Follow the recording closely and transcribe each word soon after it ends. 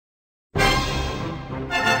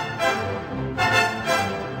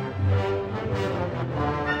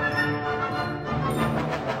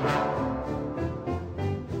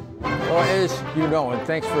Well, as you know, and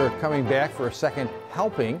thanks for coming back for a second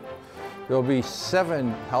helping, there'll be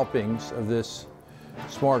 7 helpings of this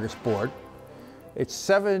smorgasbord. It's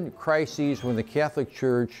 7 crises when the Catholic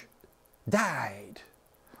Church died,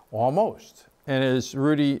 almost. And as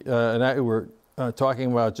Rudy and I were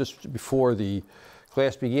talking about just before the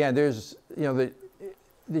class began, there's, you know,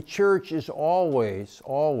 the church is always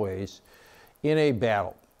in a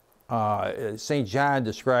battle. St. John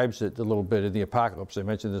describes it a little bit in the Apocalypse. I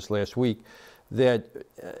mentioned this last week, that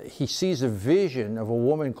he sees a vision of a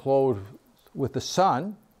woman clothed with the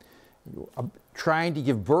sun, trying to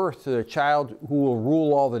give birth to a child who will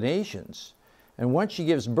rule all the nations. And once she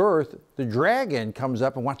gives birth, the dragon comes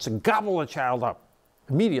up and wants to gobble the child up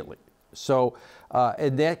immediately. So,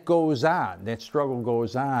 and that goes on, that struggle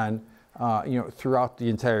goes on, you know, throughout the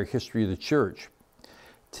entire history of the church.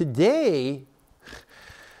 Today,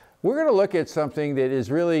 we're going to look at something that is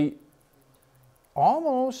really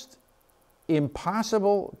almost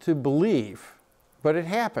impossible to believe, but it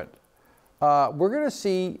happened. We're going to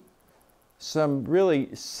see some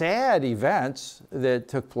really sad events that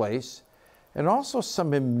took place, and also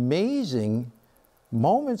some amazing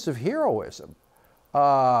moments of heroism.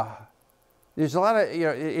 There's a lot of, you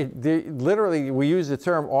know, literally we use the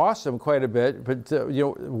term awesome quite a bit, but you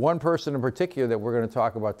know, one person in particular that we're going to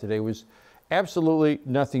talk about today was absolutely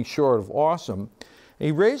nothing short of awesome. And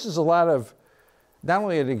he raises a lot of, not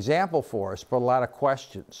only an example for us, but a lot of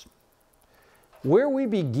questions. Where we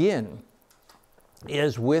begin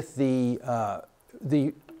is with the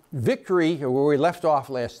victory, or where we left off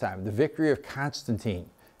last time, the victory of Constantine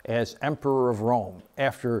as Emperor of Rome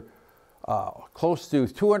after close to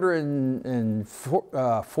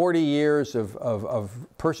 240 years of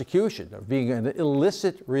persecution, of being an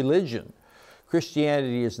illicit religion.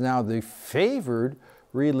 Christianity is now the favored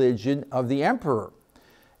religion of the emperor.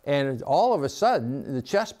 And all of a sudden, the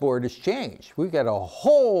chessboard has changed. We've got a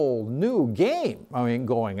whole new game, I mean,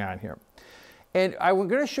 going on here. And I'm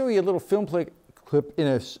going to show you a little film clip in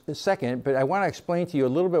a second, but I want to explain to you a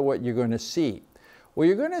little bit what you're going to see. What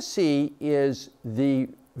you're going to see is the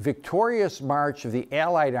victorious march of the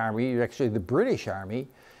Allied army, actually the British army,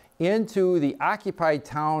 into the occupied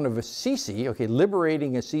town of Assisi, okay,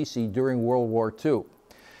 liberating Assisi during World War II.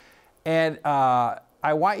 And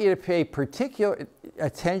I want you to pay particular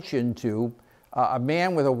attention to a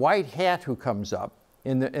man with a white hat who comes up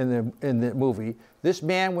in the movie. This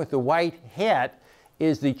man with the white hat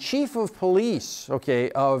is the chief of police,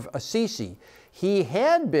 okay, of Assisi. He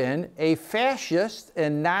had been a fascist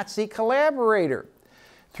and Nazi collaborator.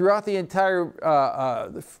 Throughout the entire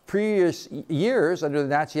previous years under the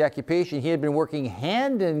Nazi occupation, he had been working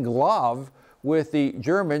hand in glove with the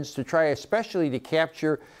Germans to try especially to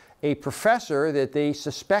capture a professor that they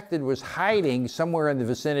suspected was hiding somewhere in the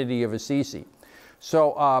vicinity of Assisi.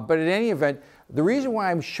 So, but in any event, the reason why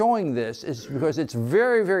I'm showing this is because it's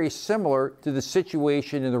very, very similar to the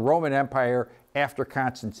situation in the Roman Empire after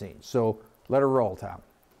Constantine. So let her roll, Tom.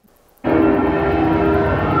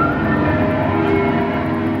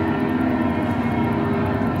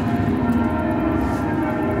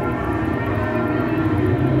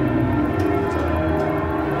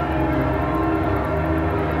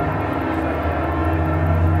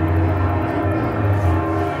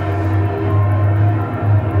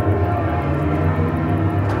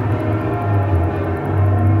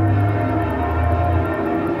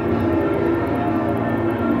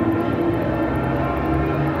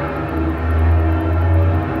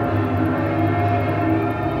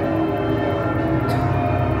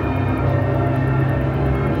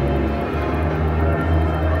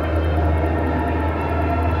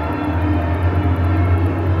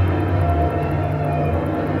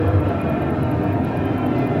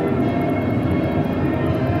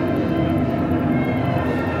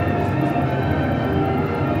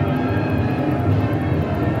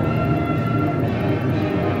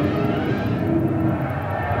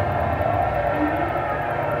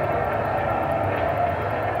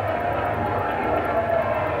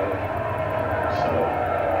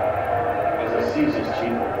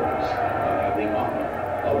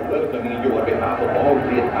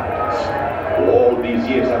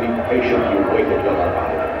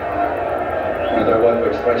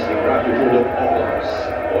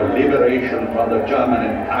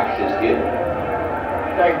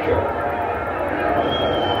 Thank you.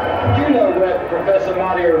 Do you know where Professor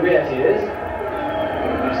Arian is? He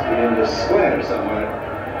must be in the square somewhere.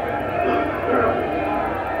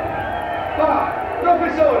 Ah,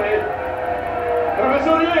 Professore!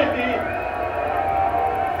 Professor Yeti!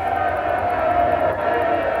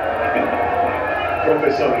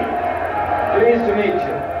 Professori. Pleased to meet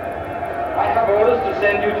you. I have orders to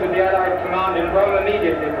send you to the Allied command in Rome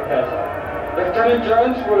immediately, Professor. Lieutenant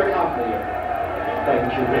Jones will accompany you.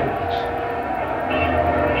 Thank you very much.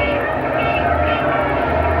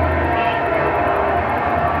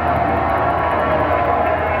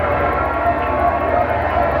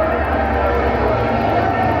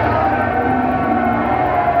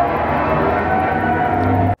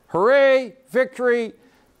 Hooray, victory.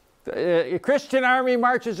 The Christian army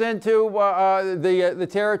marches into the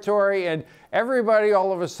territory, and everybody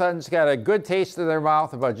all of a sudden's got a good taste in their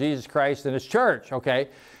mouth about Jesus Christ and his church, okay?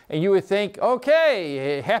 And you would think,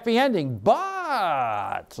 okay, happy ending,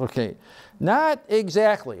 but, okay, not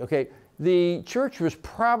exactly, okay? The church was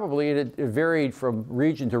probably, it varied from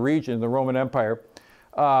region to region in the Roman Empire.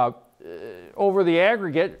 Over the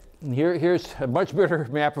aggregate, here's a much better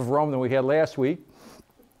map of Rome than we had last week,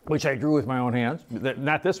 which I drew with my own hands,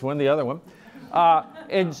 not this one, the other one.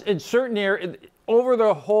 In certain areas, over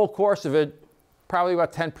the whole course of it, probably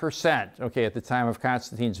about 10%, okay, at the time of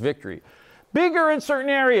Constantine's victory. Bigger in certain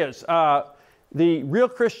areas. The real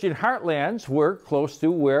Christian heartlands were close to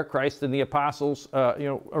where Christ and the apostles,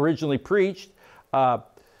 originally preached.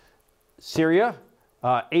 Syria,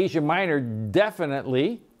 Asia Minor,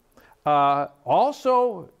 definitely.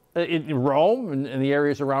 Also in Rome, in the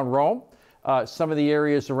areas around Rome. Some of the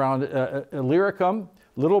areas around Illyricum,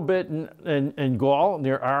 a little bit in Gaul,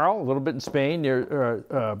 near Arles, a little bit in Spain, near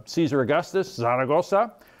Caesar Augustus,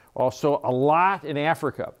 Zaragoza, also a lot in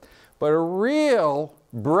Africa. But a real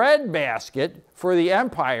breadbasket for the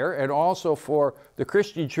empire and also for the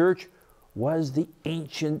Christian church was the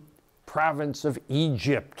ancient province of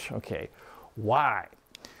Egypt. Okay, why?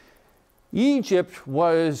 Egypt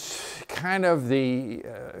was kind of the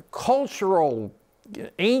cultural,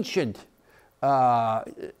 ancient,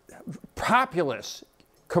 populous,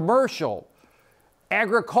 commercial,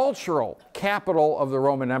 agricultural capital of the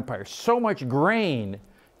Roman Empire. So much grain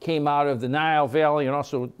came out of the Nile Valley, and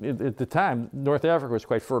also at the time, North Africa was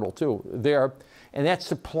quite fertile too there, and that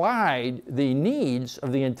supplied the needs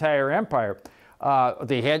of the entire empire.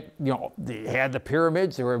 They had the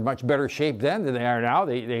pyramids. They were in much better shape then than they are now.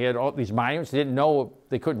 They had all these monuments. They didn't know,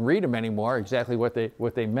 they couldn't read them anymore, exactly what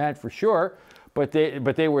they meant for sure. But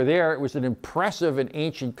they were there. It was an impressive and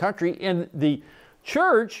ancient country, and the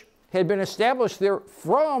church had been established there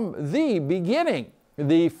from the beginning.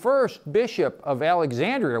 The first bishop of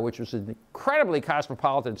Alexandria, which was an incredibly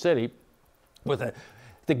cosmopolitan city, with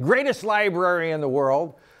the greatest library in the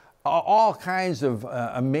world, all kinds of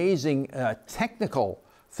amazing technical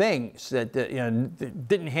things that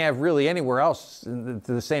didn't have really anywhere else to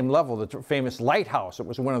the same level. The famous lighthouse, it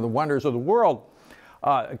was one of the wonders of the world.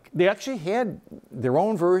 They actually had their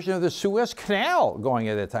own version of the Suez Canal going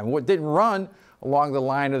at that time. It didn't run along the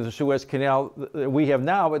line of the Suez Canal that we have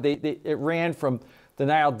now, but it ran from the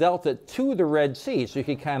Nile Delta to the Red Sea. So you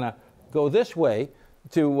could kind of go this way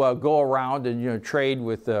to go around and trade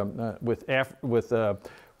with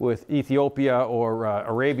Ethiopia or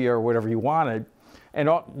Arabia or whatever you wanted. And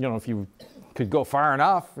if you could go far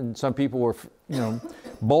enough, and some people were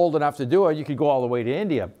bold enough to do it, you could go all the way to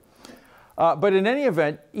India. But in any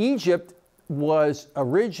event, Egypt was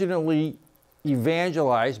originally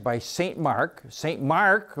evangelized by St. Mark. St.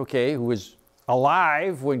 Mark, okay, who was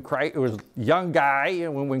alive when Christ, was a young guy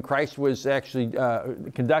when Christ was actually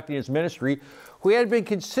conducting his ministry, who had been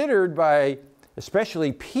considered by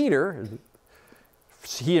especially Peter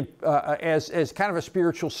as kind of a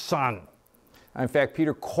spiritual son. In fact,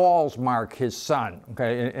 Peter calls Mark his son,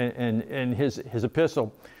 okay, in his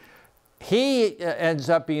epistle. He ends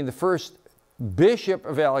up being the first bishop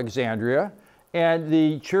of Alexandria, and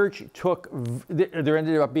the church there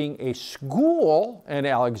ended up being a school in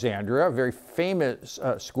Alexandria, a very famous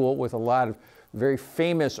school with a lot of very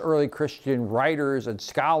famous early Christian writers and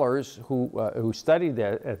scholars who studied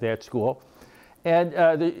at that school. And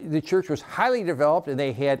the church was highly developed, and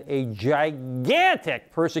they had a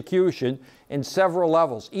gigantic persecution in several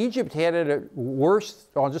levels. Egypt had it worse,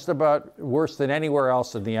 just about worse than anywhere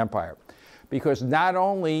else in the empire, because not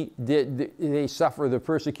only did they suffer the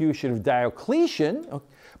persecution of Diocletian,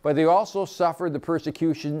 but they also suffered the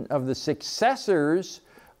persecution of the successors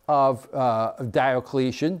of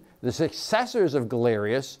Diocletian, the successors of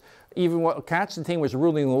Galerius. Even while Constantine was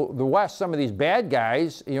ruling the West, some of these bad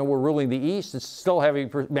guys, were ruling the East and still having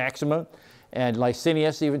Maxima and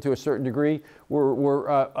Licinius, even to a certain degree, were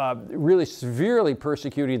really severely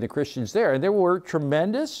persecuting the Christians there. And there were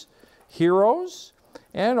tremendous heroes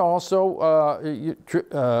and also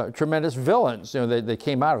tremendous villains, that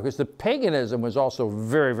came out of it, because the paganism was also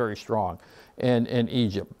very, very strong in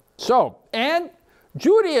Egypt. So, and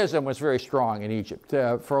Judaism was very strong in Egypt.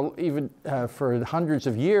 For hundreds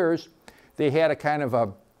of years, they had a kind of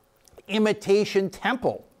a imitation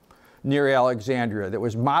temple near Alexandria that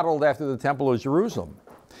was modeled after the Temple of Jerusalem.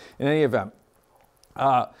 In any event,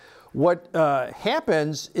 what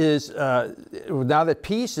happens is now that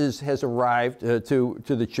peace has arrived to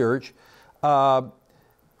the church,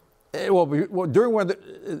 during one of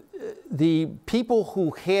the people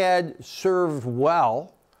who had served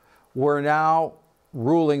well were now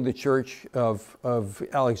ruling the church of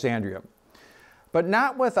Alexandria, but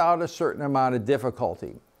not without a certain amount of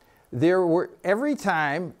difficulty. There were, every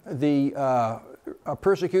time a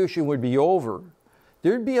persecution would be over,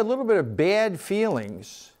 there'd be a little bit of bad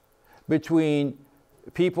feelings between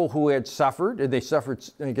people who had suffered, and they suffered,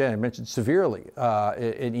 again, I mentioned severely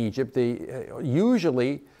in Egypt. They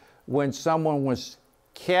usually, when someone was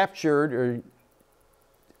captured or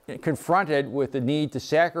confronted with the need to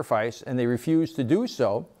sacrifice and they refused to do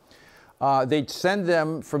so, they'd send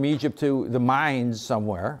them from Egypt to the mines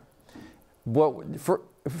somewhere.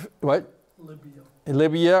 What?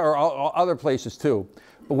 Libya or other places too.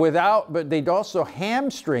 But they'd also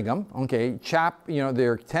hamstring them, okay, chop,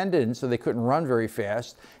 their tendons so they couldn't run very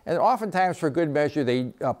fast. And oftentimes, for good measure,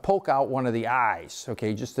 they poke out one of the eyes,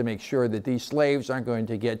 okay, just to make sure that these slaves aren't going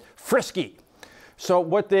to get frisky. So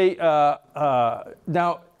what they,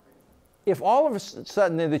 now, if all of a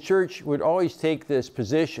sudden the church would always take this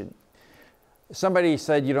position, somebody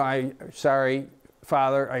said, I'm sorry,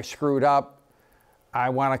 Father, I screwed up. I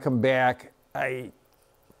want to come back. I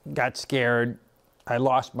got scared. I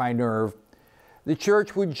lost my nerve. The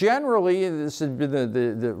church would generally, this has been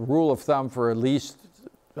the rule of thumb for at least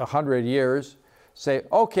 100 years, say,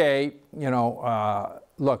 okay,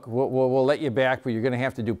 look, we'll let you back, but you're going to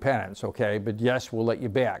have to do penance, okay? But yes, we'll let you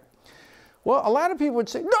back. Well, a lot of people would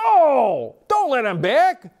say, no, don't let him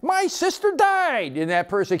back. My sister died in that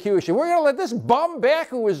persecution. We're going to let this bum back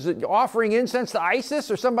who was offering incense to Isis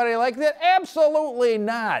or somebody like that? Absolutely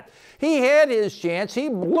not. He had his chance. He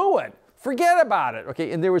blew it. Forget about it.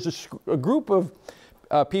 Okay, and there was a group of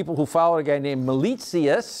people who followed a guy named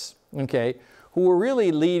Meletius, okay, who were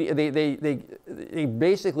really leading. They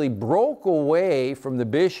basically broke away from the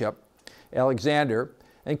bishop, Alexander,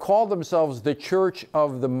 and called themselves the Church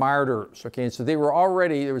of the Martyrs. Okay, and so they were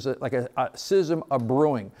already, there was like a schism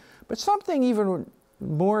brewing. But something even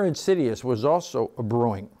more insidious was also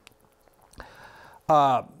brewing.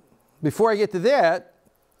 Before I get to that,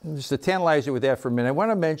 just to tantalize you with that for a minute, I want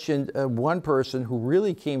to mention one person who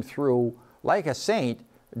really came through like a saint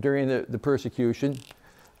during the persecution.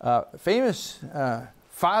 Famous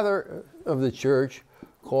father of the church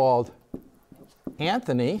called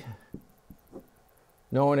Anthony,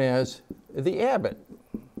 known as the Abbot.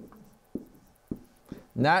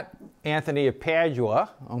 Not Anthony of Padua,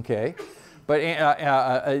 okay, but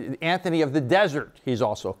Anthony of the Desert, he's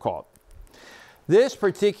also called. This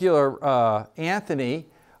particular Anthony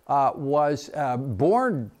was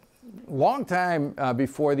born long time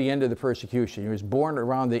before the end of the persecution. He was born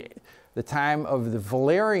around the time of the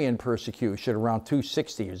Valerian persecution, around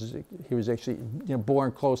 260. He was actually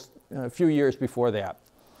born close, a few years before that.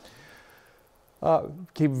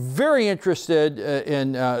 Became very interested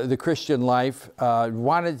in the Christian life,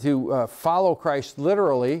 wanted to follow Christ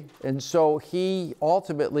literally, and so he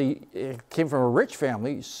ultimately came from a rich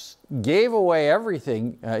family, gave away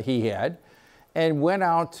everything he had, and went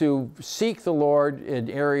out to seek the Lord in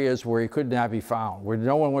areas where he could not be found, where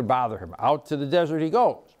no one would bother him. Out to the desert he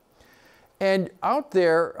goes. And out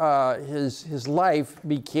there, his life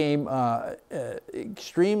became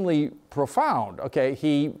extremely profound. Okay,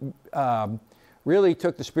 he really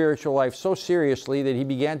took the spiritual life so seriously that he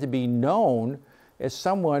began to be known as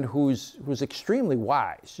someone who's extremely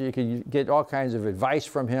wise. You could get all kinds of advice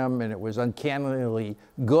from him, and it was uncannily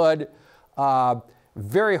good.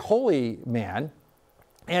 Very holy man.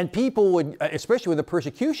 And people would, especially when the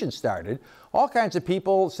persecution started, all kinds of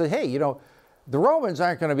people said, hey, the Romans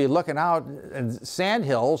aren't going to be looking out in sand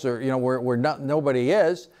hills or where nobody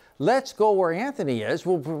is. Let's go where Anthony is.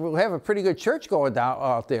 We'll have a pretty good church going down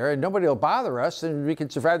out there, and nobody will bother us, and we can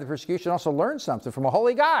survive the persecution and also learn something from a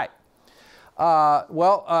holy guy.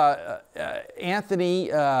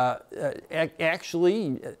 Anthony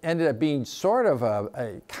actually ended up being sort of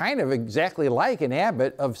a kind of exactly like an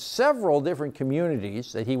abbot of several different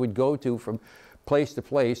communities that he would go to from place to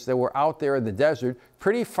place that were out there in the desert,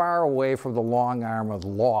 pretty far away from the long arm of the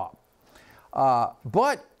law.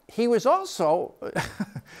 But he was also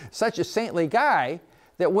such a saintly guy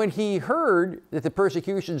that when he heard that the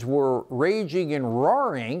persecutions were raging and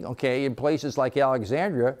roaring, okay, in places like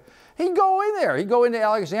Alexandria, he'd go in there. He'd go into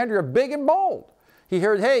Alexandria big and bold. he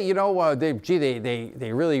heard, hey, you know, they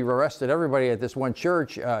really arrested everybody at this one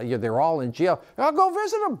church. They're all in jail. I'll go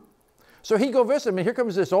visit them. So he go visit him, and here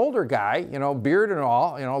comes this older guy, you know, beard and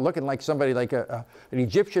all, you know, looking like somebody like an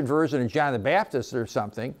Egyptian version of John the Baptist or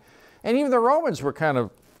something. And even the Romans were kind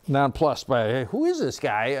of nonplussed by, hey, who is this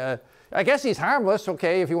guy? I guess he's harmless.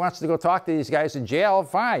 Okay, if he wants to go talk to these guys in jail,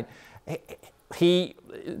 fine.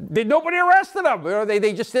 Nobody arrested him. You know,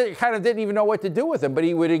 they just kind of didn't even know what to do with him. But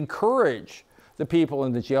he would encourage the people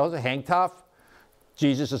in the jail to hang tough.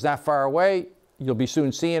 Jesus is not far away. You'll be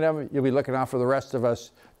soon seeing him. You'll be looking out for the rest of us.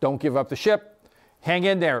 Don't give up the ship. Hang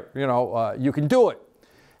in there. You know, you can do it.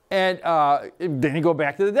 And then you go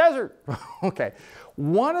back to the desert. Okay.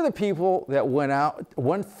 One of the people that went out,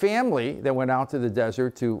 one family that went out to the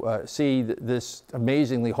desert to see this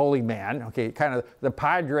amazingly holy man, okay, kind of the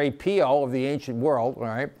Padre Pio of the ancient world, all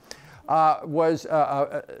right, was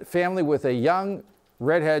a family with a young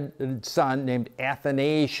redheaded son named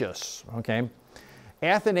Athanasius, okay.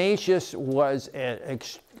 Athanasius was an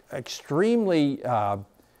extremely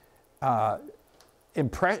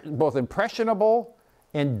both impressionable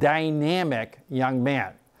and dynamic young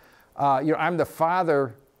man. You know, I'm the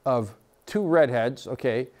father of 2 redheads,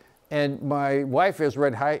 okay, and my wife has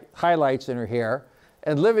red highlights in her hair,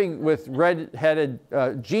 and living with red-headed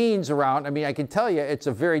genes around, I mean, I can tell you it's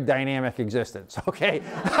a very dynamic existence, okay?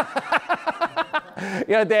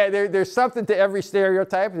 You know, there's something to every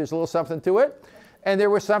stereotype. There's a little something to it. And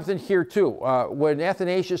there was something here too. When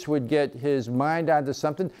Athanasius would get his mind onto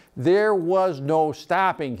something, there was no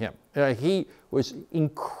stopping him. He was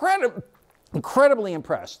incredibly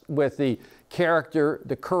impressed with the character,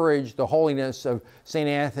 the courage, the holiness of St.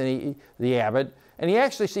 Anthony the Abbot. And he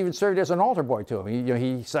actually even served as an altar boy to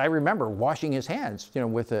him. I remember washing his hands, you know,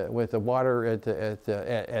 with the water at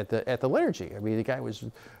the liturgy. I mean, the guy was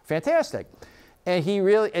fantastic. And he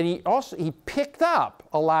picked up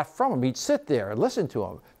a lot from him. He'd sit there and listen to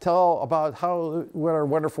him, tell about what are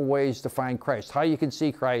wonderful ways to find Christ, how you can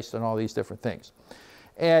see Christ, and all these different things.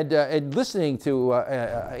 And listening to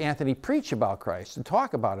Anthony preach about Christ and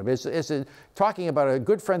talk about him is talking about a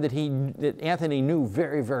good friend that Anthony knew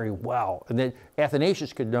very, very well, and that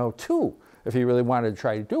Athanasius could know too if he really wanted to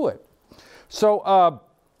try to do it. So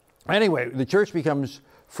anyway, the church becomes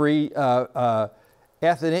free.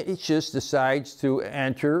 Athanasius decides to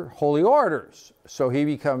enter holy orders. So he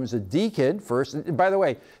becomes a deacon first. And by the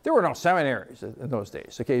way, there were no seminaries in those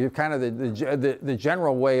days. Okay, kind of the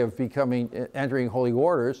general way of entering holy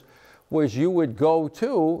orders was you would go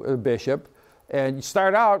to a bishop and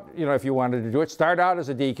start out, you know, if you wanted to do it, start out as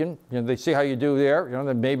a deacon. You know, they see how you do there. You know,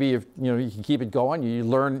 then maybe if you know you can keep it going, you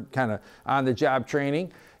learn kind of on-the-job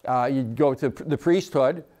training. You go to the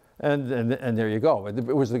priesthood. And there you go. It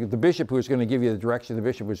was the bishop who was going to give you the direction. The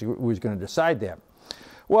bishop was going to decide that.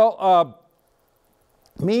 Well,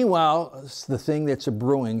 meanwhile, the thing that's a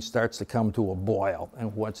brewing starts to come to a boil.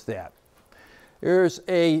 And what's that? There's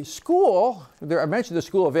a school. I mentioned the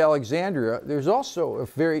School of Alexandria. There's also a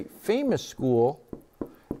very famous school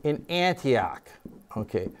in Antioch.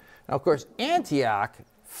 Okay. Now, of course, Antioch,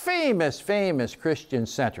 famous Christian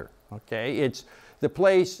center. Okay. It's the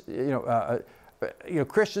place,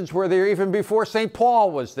 Christians were there even before St. Paul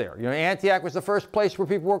was there. You know, Antioch was the first place where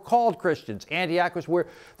people were called Christians. Antioch was where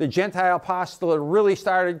the Gentile apostolate really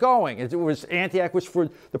started going. Antioch was for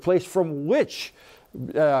the place from which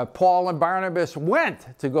Paul and Barnabas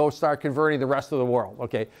went to go start converting the rest of the world.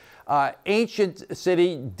 Okay, ancient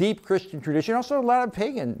city, deep Christian tradition, also a lot of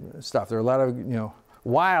pagan stuff. There are a lot of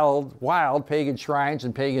wild pagan shrines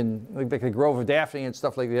and pagan, like the Grove of Daphne and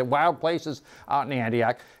stuff like that, wild places out in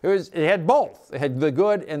Antioch. It had both. It had the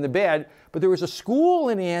good and the bad, but there was a school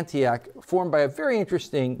in Antioch formed by a very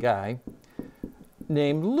interesting guy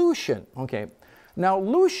named Lucian. Okay, now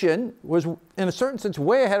Lucian was, in a certain sense,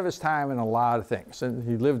 way ahead of his time in a lot of things. And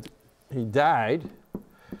he died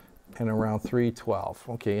in around 312,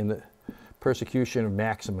 okay, in the persecution of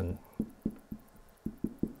Maximin.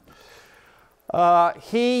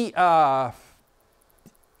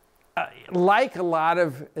 Like a lot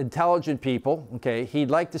of intelligent people, okay, he'd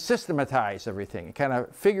like to systematize everything and kind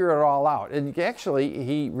of figure it all out. And actually,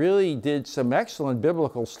 he really did some excellent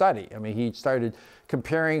biblical study. I mean, he started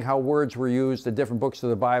comparing how words were used in different books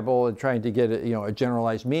of the Bible and trying to get a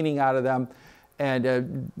generalized meaning out of them.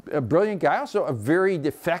 And a brilliant guy, also a very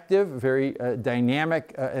effective, very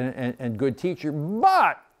dynamic and good teacher.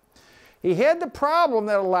 But he had the problem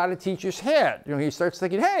that a lot of teachers had. You know, he starts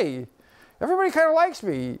thinking, hey, everybody kind of likes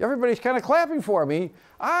me. Everybody's kind of clapping for me.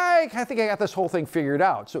 I think I got this whole thing figured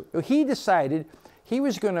out. So he decided he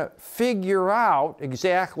was going to figure out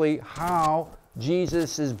exactly how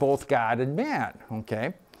Jesus is both God and man,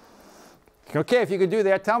 okay? Okay, if you could do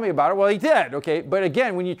that, tell me about it. Well, he did, okay? But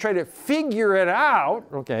again, when you try to figure it out,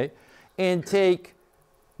 okay, and take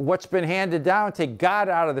what's been handed down, take God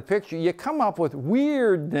out of the picture, you come up with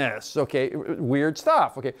weirdness, okay? Weird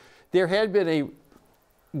stuff, okay? There had been a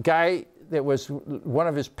guy that was one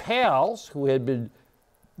of his pals who had been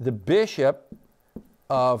the bishop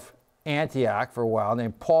of Antioch for a while,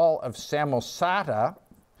 named Paul of Samosata,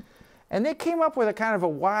 and they came up with a kind of a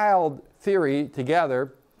wild theory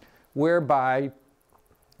together whereby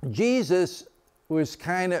Jesus was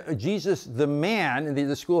Jesus the man, and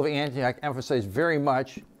the school of Antioch emphasized very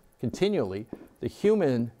much, continually, the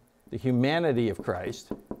humanity of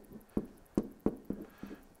Christ.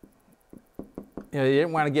 You know, they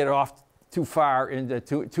didn't want to get off too far into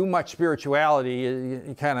too much spirituality.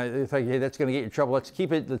 You kind of, it's like, hey, that's going to get you in trouble. Let's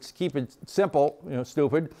keep it simple, you know,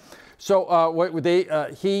 stupid. So what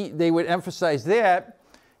they would emphasize that,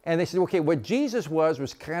 and they said, okay, what Jesus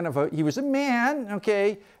was kind of he was a man,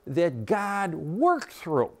 okay, that God worked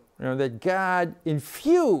through, you know, that God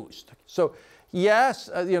infused. So yes,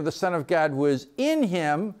 you know, the Son of God was in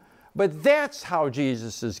him, but that's how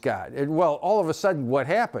Jesus is God. And well, all of a sudden, what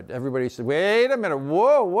happened? Everybody said, wait a minute,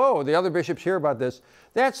 whoa, the other bishops hear about this.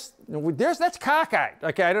 That's cockeyed.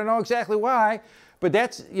 Okay, I don't know exactly why, but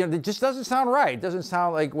that's, you know, it just doesn't sound right. It doesn't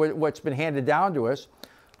sound like what's been handed down to us.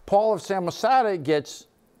 Paul of Samosata gets,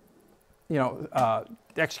 you know,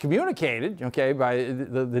 excommunicated, okay, by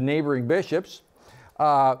the neighboring bishops.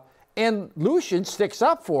 And Lucian sticks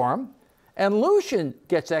up for him, and Lucian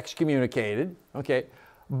gets excommunicated, okay.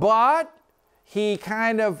 But he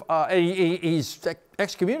kind of, he's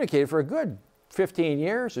excommunicated for a good 15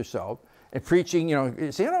 years or so, and preaching, you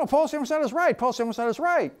know, saying, no, Paul Samosata is right, Paul Samosata is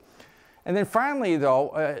right. And then finally,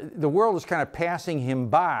 though, the world is kind of passing him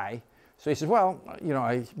by. So he says, well, you know,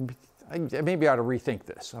 I maybe I ought to rethink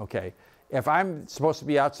this, okay. If I'm supposed to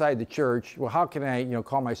be outside the church, well, how can I, you know,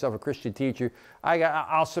 call myself a Christian teacher?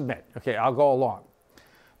 I'll submit, okay, I'll go along.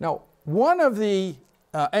 Now, one of the,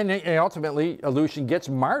 and ultimately, Lucian gets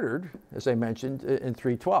martyred, as I mentioned, in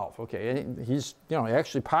 312, okay, and he's, you know,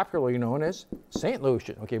 actually popularly known as Saint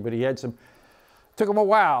Lucian, okay, but he had took him a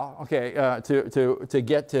while, okay, to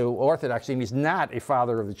get to orthodoxy, and he's not a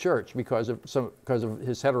father of the church because of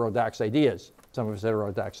his heterodox ideas, some of his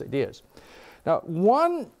heterodox ideas. Now,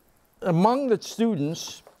 among the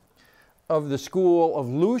students of the school of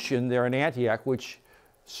Lucian there in Antioch, which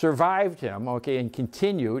survived him, okay, and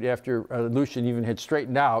continued after Lucian even had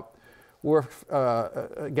straightened out, were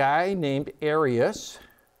a guy named Arius,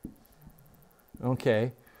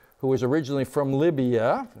 okay, who was originally from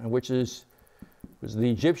Libya, which was the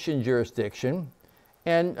Egyptian jurisdiction,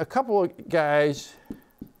 and a couple of guys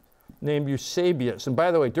named Eusebius. And by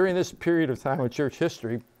the way, during this period of time of church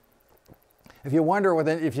history, if you wonder,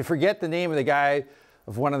 if you forget the name of the guy,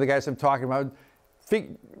 of one of the guys I'm talking about,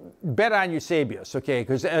 bet on Eusebius, okay?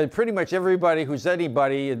 Because pretty much everybody who's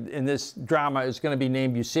anybody in this drama is going to be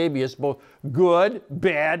named Eusebius, both good,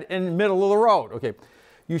 bad, and middle of the road, okay?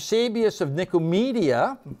 Eusebius of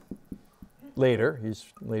Nicomedia, he later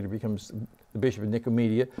becomes the bishop of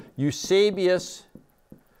Nicomedia. Eusebius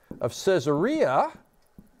of Caesarea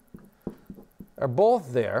are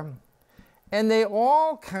both there, and they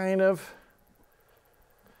all kind of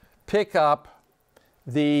pick up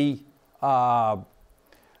the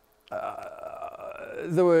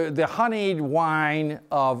honeyed wine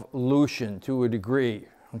of Lucian to a degree,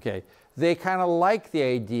 okay? They kind of like the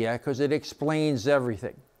idea because it explains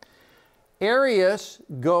everything. Arius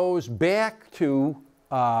goes back to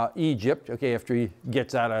Egypt, okay, after he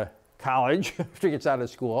gets out of college, after he gets out of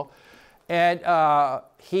school, and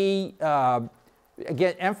he,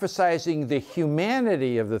 again, emphasizing the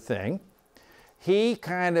humanity of the thing, he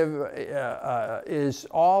kind of is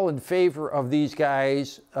all in favor of these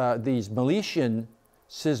guys, these Meletian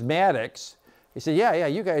schismatics. He said, yeah,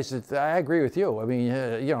 you guys, I agree with you. I mean,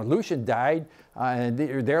 you know, Lucian died, and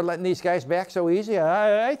they're letting these guys back so easy.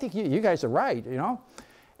 I think you guys are right, you know.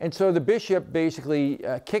 And so the bishop basically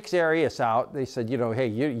kicks Arius out. They said, you know, hey,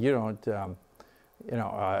 you don't, you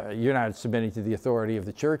know, you're not submitting to the authority of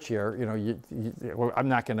the church here. You know, well, I'm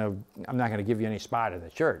not gonna give you any spot in the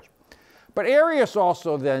church. But Arius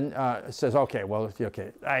also then says, okay, well,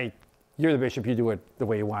 okay, you're the bishop, you do it the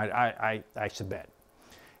way you want it, I submit.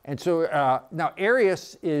 And so now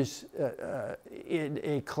Arius is in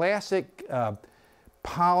a classic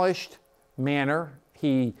polished manner.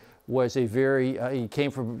 He was he came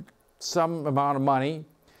from some amount of money.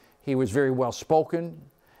 He was very well spoken.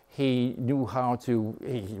 He knew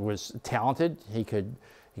he was talented. He could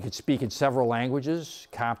speak in several languages,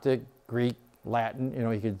 Coptic, Greek, Latin, you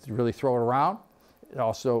know, he could really throw it around.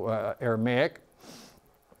 Also Aramaic.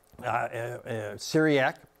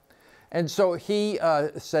 Syriac. And so he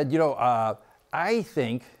said, you know, I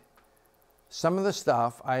think some of the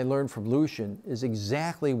stuff I learned from Lucian is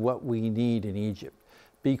exactly what we need in Egypt,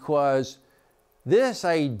 because this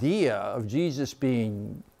idea of Jesus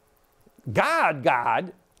being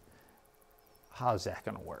God, how's that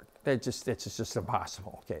going to work? It's just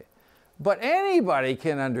impossible, okay? But anybody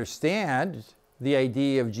can understand the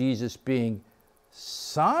idea of Jesus being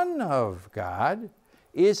Son of God.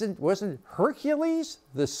 Wasn't Hercules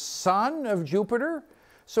the son of Jupiter?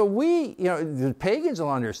 So the pagans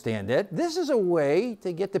will understand that. This is a way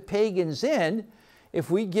to get the pagans in if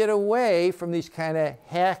we get away from these kind of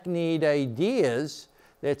hackneyed ideas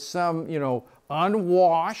that some,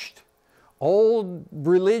 unwashed, old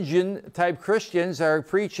religion type Christians are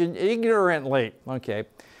preaching ignorantly. Okay,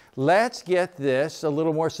 let's get this a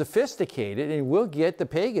little more sophisticated, and we'll get the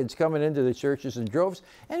pagans coming into the churches in droves,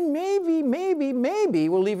 and maybe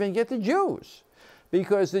we'll even get the Jews.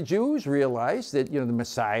 Because the Jews realize that, the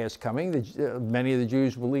Messiah is coming. Many of the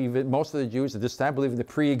Jews believe it, most of the Jews at this time believe in the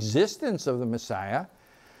pre-existence of the Messiah.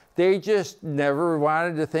 They just never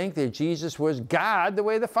wanted to think that Jesus was God the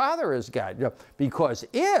way the Father is God. Because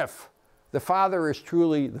if the Father is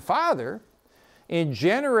truly the Father, in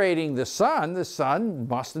generating the Son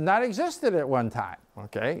must have not existed at one time.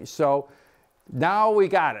 Okay, so now we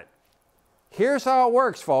got it. Here's how it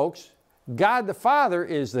works, folks. God the Father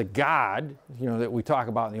is the God, that we talk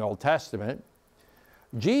about in the Old Testament.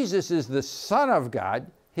 Jesus is the Son of God,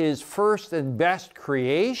 his first and best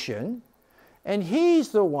creation, and he's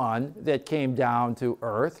the one that came down to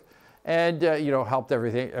earth and helped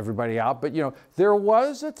everybody out. But there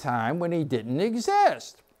was a time when he didn't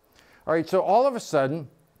exist. All right, so all of a sudden,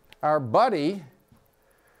 our buddy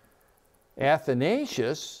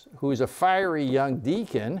Athanasius, who's a fiery young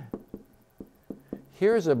deacon,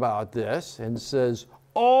 hears about this and says,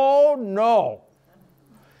 oh no,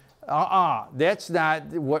 that's not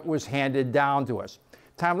what was handed down to us.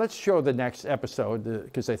 Tom, let's show the next episode,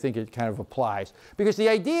 because I think it kind of applies. Because the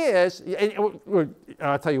idea is, and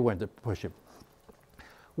I'll tell you when to push it.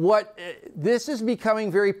 This is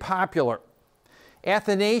becoming very popular.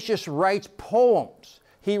 Athanasius writes poems.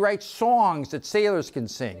 He writes songs that sailors can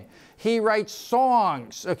sing. He writes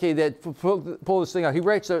songs, that pull this thing out. He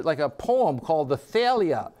writes like a poem called the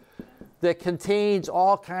Thalia that contains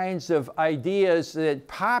all kinds of ideas that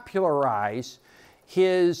popularize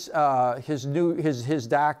his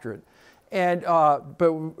doctrine. And a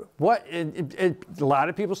lot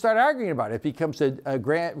of people start arguing about it. It becomes a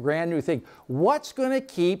brand new thing. What's going to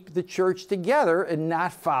keep the church together and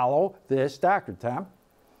not follow this doctrine, Tom?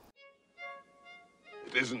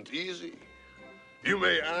 It isn't easy. You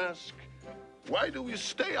may ask, why do we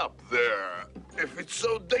stay up there if it's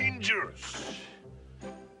so dangerous?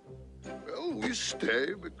 Well, we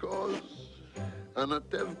stay because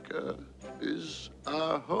Anatevka is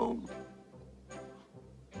our home.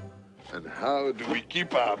 And how do we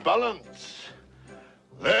keep our balance?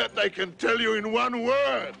 That I can tell you in one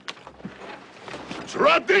word.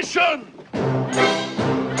 Tradition!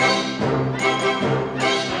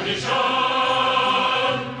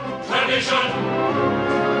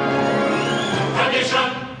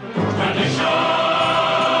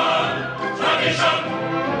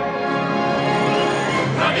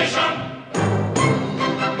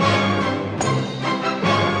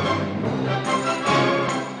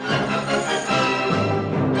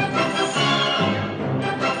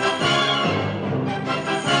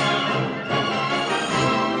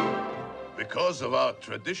 Because of our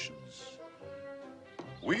traditions,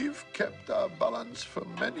 we've kept our balance for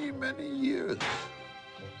many, many years.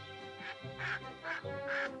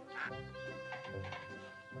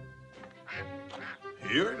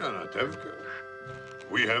 Here in Anatevka,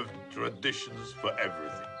 we have traditions for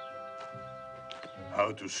everything.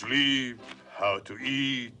 How to sleep, how to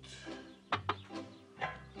eat,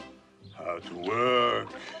 how to work,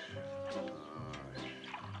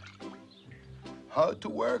 how to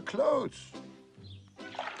wear clothes.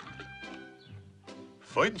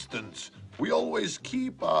 For instance, we always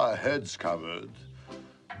keep our heads covered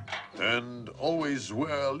and always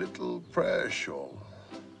wear a little prayer shawl.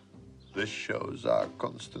 This shows our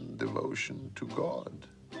constant devotion to God.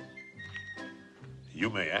 You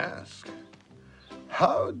may ask,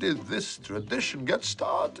 how did this tradition get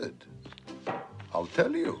started? I'll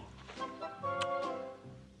tell you.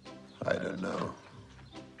 I don't know.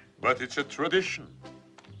 But it's a tradition.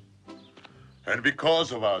 And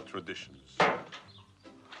because of our traditions,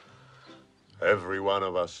 every one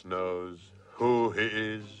of us knows who he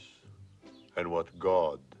is and what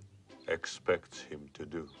God expects him to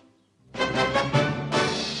do.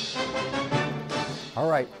 All All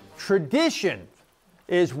right, tradition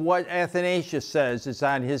is what Athanasius says is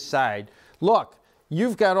on his side. Look,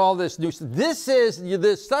 you've got all this new stuff. This is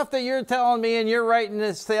the stuff that you're telling me and you're writing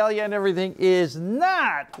this thalia and everything is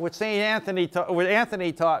not what what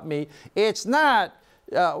Anthony taught me. It's not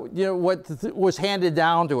what was handed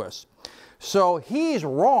down to us. So he's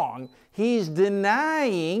wrong. He's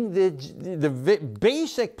denying the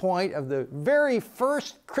basic point of the very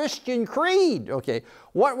first Christian creed. Okay,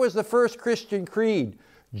 what was the first Christian creed?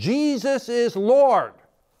 Jesus is Lord.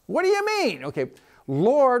 What do you mean? Okay,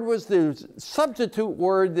 Lord was the substitute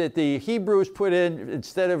word that the Hebrews put in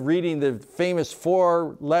instead of reading the famous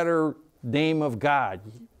four-letter name of God,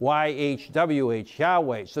 YHWH,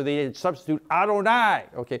 Yahweh. So they did substitute Adonai.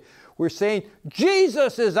 Okay, we're saying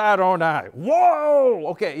Jesus is Adonai. Whoa!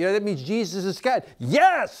 Okay, that means Jesus is God.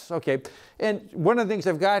 Yes! Okay, and one of the things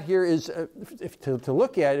I've got here is, to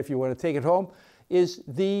look at, if you want to take it home, is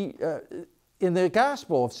in the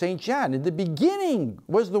Gospel of St. John, in the beginning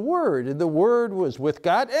was the Word, and the Word was with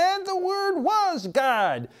God, and the Word was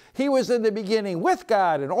God. He was in the beginning with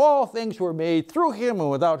God, and all things were made through Him, and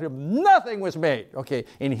without Him nothing was made. Okay,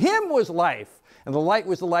 in Him was life, and the light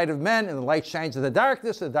was the light of men, and the light shines in the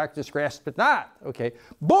darkness, and the darkness grasped it not. Okay,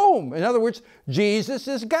 boom! In other words, Jesus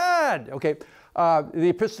is God. Okay, in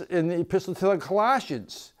the Epistle to the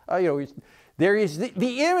Colossians, there is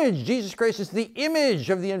the image. Jesus Christ is the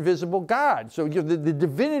image of the invisible God. So the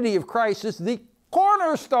divinity of Christ is the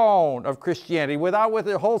cornerstone of Christianity. Without which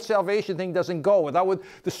the whole salvation thing doesn't go. Without which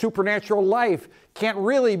the supernatural life can't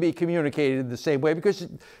really be communicated in the same way, because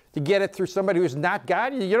to get it through somebody who's not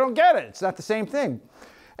God, you don't get it. It's not the same thing.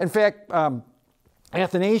 In fact,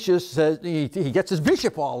 Athanasius says he gets his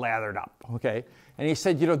bishop all lathered up. Okay. And he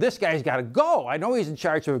said, this guy's got to go. I know he's in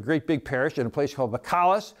charge of a great big parish in a place called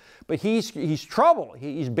Bacchus, but he's trouble.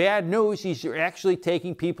 He's bad news. He's actually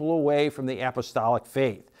taking people away from the apostolic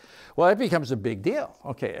faith. Well, that becomes a big deal.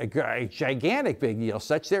 Okay, a gigantic big deal,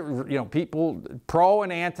 such that people pro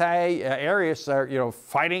and anti-Arius are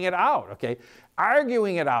fighting it out. Okay,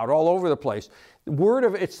 arguing it out all over the place. The word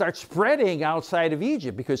of it starts spreading outside of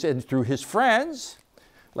Egypt and through his friends,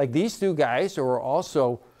 like these two guys who are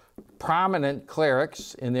also prominent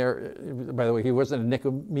clerics in there. By the way, he wasn't in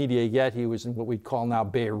Nicomedia yet. He was in what we'd call now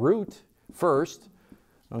Beirut first.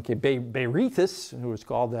 Okay, Beirut, who was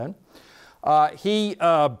called then.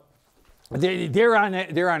 They're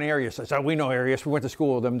on Arius. So we know Arius. We went to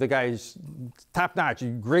school with him. The guy's top notch,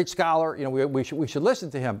 great scholar. We should listen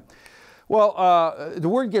to him. Well, the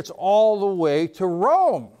word gets all the way to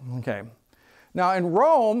Rome. Okay, now in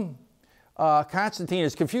Rome, Constantine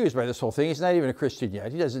is confused by this whole thing. He's not even a Christian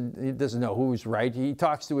yet. He doesn't know who's right. He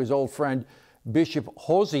talks to his old friend Bishop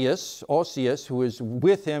Osius, who was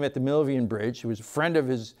with him at the Milvian Bridge, who was a friend of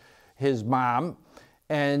his mom,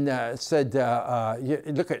 and said,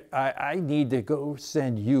 "Look, I need to go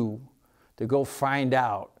send you to go find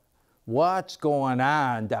out what's going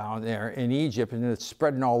on down there in Egypt, and it's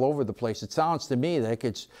spreading all over the place. It sounds to me like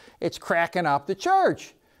it's cracking up the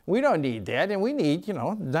church. We don't need that, and we need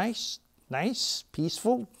nice,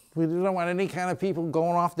 peaceful. We don't want any kind of people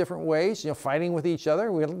going off different ways, fighting with each other.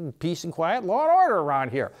 We have peace and quiet, law and order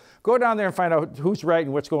around here. Go down there and find out who's right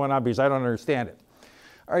and what's going on, because I don't understand it."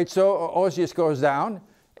 All right, so Osius goes down,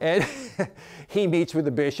 and he meets with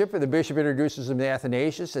the bishop, and the bishop introduces him to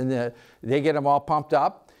Athanasius, and they get him all pumped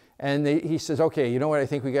up. And he says, "Okay, you know what I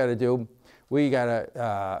think we got to do? I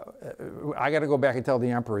got to go back and tell the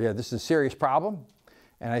emperor, this is a serious problem,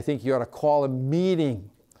 and I think you ought to call a meeting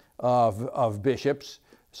of bishops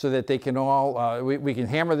so that they can all, we can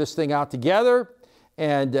hammer this thing out together,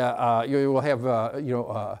 and you will have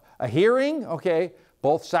a hearing. Okay,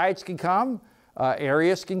 both sides can come.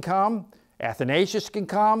 Arius can come. Athanasius can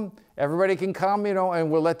come. Everybody can come,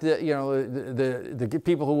 and we'll let the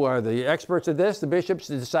people who are the experts of this, the bishops,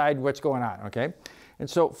 to decide what's going on." Okay, and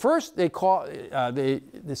so first they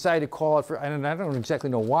decide to call it for, and I don't exactly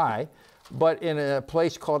know why, but in a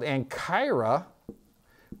place called Ancyra,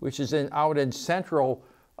 which is out in central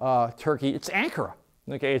Turkey. It's Ankara.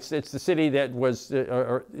 Okay, it's the city that was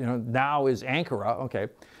now is Ankara. Okay,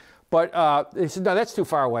 but they said, no, that's too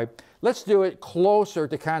far away. Let's do it closer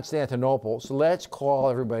to Constantinople. So let's call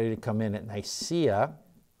everybody to come in at Nicaea.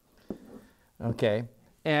 Okay,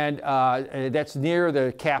 and that's near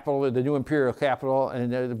the capital, the new imperial capital,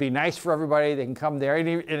 and it'll be nice for everybody. They can come there.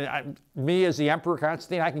 And me as the Emperor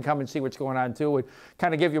Constantine, I can come and see what's going on too, and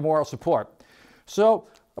kind of give you moral support. So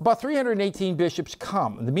about 318 bishops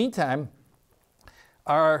come. In the meantime,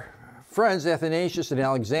 our friends Athanasius and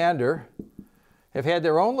Alexander have had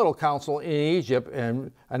their own little council in Egypt,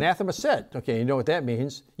 and anathema said, okay, you know what that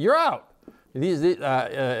means? You're out.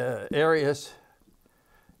 Arius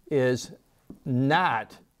is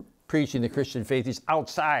not preaching the Christian faith. He's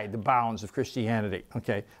outside the bounds of Christianity,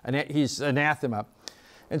 okay? And he's anathema.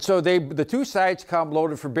 And so the two sides come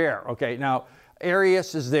loaded for bear, okay? Now,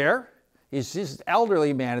 Arius is there. He's an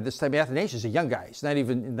elderly man at this time. Athanasius is a young guy. He's not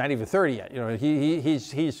even 30 yet. You know,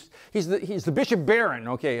 he's the Bishop Baron,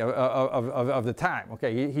 okay, of the time.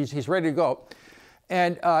 Okay, he's ready to go.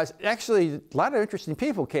 And actually, a lot of interesting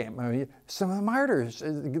people came. I mean, some of the martyrs,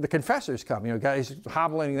 the confessors come. You know, guys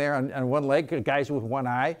hobbling there on one leg, guys with one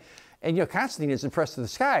eye. And you know, Constantine is impressed to the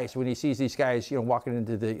skies when he sees these guys, you know, walking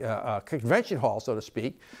into the convention hall, so to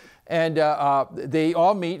speak. And they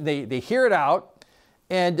all meet. They hear it out,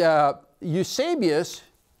 and Eusebius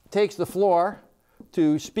takes the floor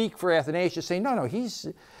to speak for Athanasius, saying, no,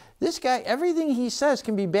 this guy, everything he says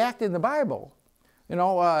can be backed in the Bible. You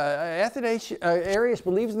know, Arius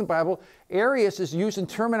believes in the Bible. Arius is using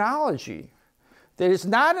terminology that is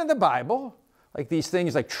not in the Bible, like these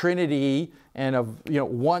things like Trinity and of, you know,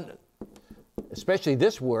 one, especially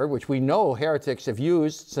this word, which we know heretics have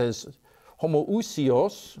used, says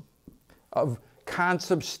homoousios, of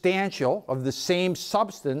consubstantial, of the same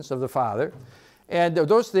substance of the Father. And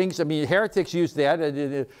those things, I mean, heretics use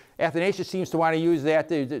that. Athanasius seems to want to use that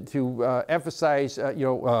to emphasize, you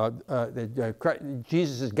know, that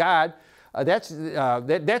Jesus is God. That's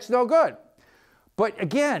no good. But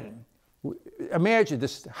again, imagine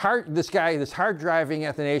this guy, this hard-driving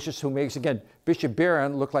Athanasius, who makes, again, Bishop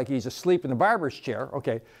Baron look like he's asleep in the barber's chair,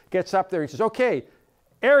 okay, gets up there and says, okay,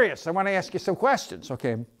 Arius, I want to ask you some questions,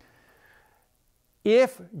 okay.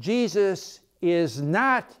 If Jesus is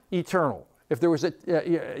not eternal, if there was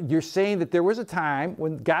you're saying that there was a time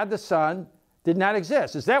when God the Son did not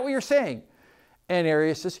exist. Is that what you're saying? And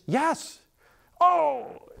Arius says, yes.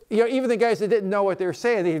 Oh, you know, even the guys that didn't know what they were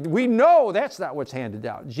saying, we know that's not what's handed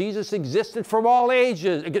down. Jesus existed from all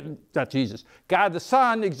ages. Not Jesus. God the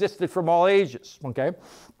Son existed from all ages, okay?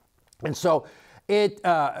 And so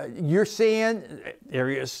you're saying,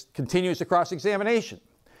 Arius continues the cross-examination,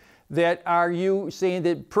 that are you saying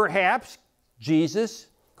that perhaps Jesus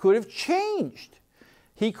could have changed?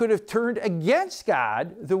 He could have turned against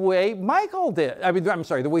God the way Michael did. I mean, I'm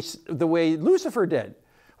sorry, the way Lucifer did.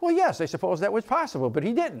 Well, yes, I suppose that was possible, but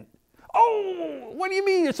he didn't. Oh, what do you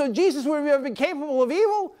mean? So Jesus would have been capable of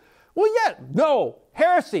evil? Well, yeah, no,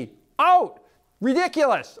 heresy, out,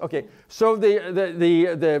 ridiculous. Okay, so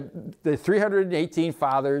the 318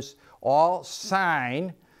 fathers all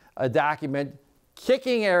sign a document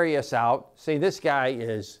kicking Arius out, saying this guy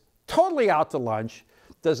is totally out to lunch,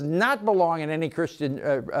 does not belong in any Christian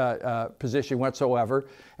position whatsoever,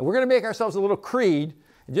 and we're going to make ourselves a little creed,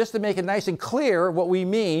 just to make it nice and clear what we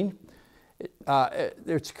mean.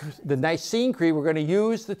 The Nicene Creed, we're going to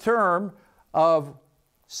use the term of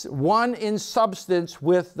one in substance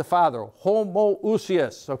with the Father,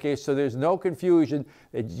 homoousios. Okay, so there's no confusion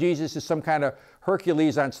that Jesus is some kind of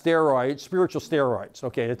Hercules on steroids, spiritual steroids.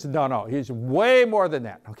 Okay, no, he's way more than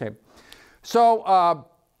that. Okay, so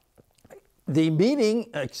the meeting,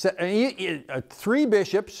 three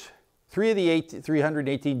bishops, three of the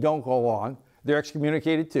 318 don't go along. They're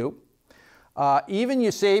excommunicated too. Even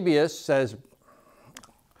Eusebius says,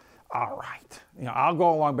 all right, you know, I'll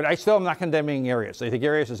go along, but I still am not condemning Arius. I think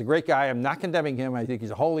Arius is a great guy. I'm not condemning him. I think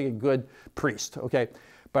he's a holy and good priest, okay?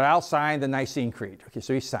 But I'll sign the Nicene Creed. Okay,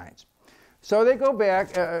 so he signs. So they go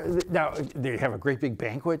back. Now, they have a great big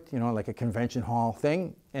banquet, you know, like a convention hall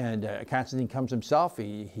thing. And Constantine comes himself.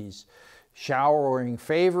 He's showering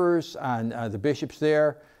favors on the bishops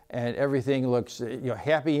there. And everything looks, you know,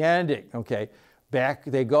 happy ending. Okay, back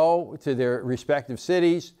they go to their respective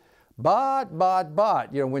cities. But,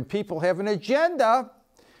 you know, when people have an agenda,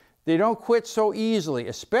 they don't quit so easily,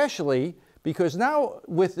 especially because now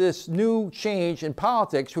with this new change in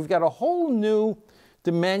politics, we've got a whole new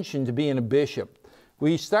dimension to being a bishop.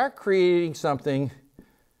 We start creating something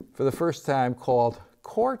for the first time called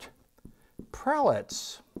court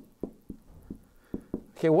prelates.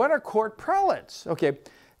 Okay, what are court prelates? Okay,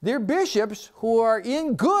 they're bishops who are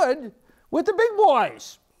in good with the big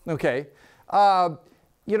boys. Okay,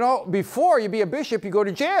 you know, before you be a bishop, you go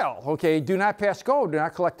to jail. Okay, do not pass go, do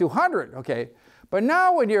not collect 200. Okay, but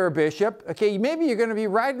now when you're a bishop, okay, maybe you're going to be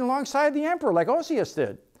riding alongside the emperor like Osius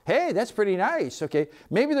did. Hey, that's pretty nice. Okay,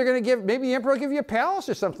 maybe they're going to maybe the emperor will give you a palace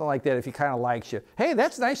or something like that if he kind of likes you. Hey,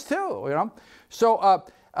 that's nice too. You know, so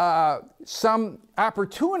some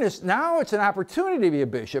opportunists, now it's an opportunity to be a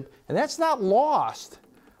bishop, and that's not lost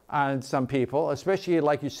on some people, especially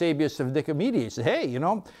like Eusebius of Nicomedes. Hey, you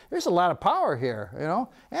know, there's a lot of power here, you know,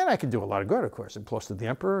 and I can do a lot of good, of course. I'm close to the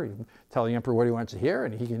emperor. You can tell the emperor what he wants to hear,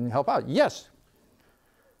 and he can help out. Yes?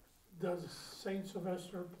 Does Saint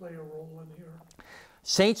Sylvester play a role in here?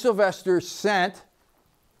 Saint Sylvester sent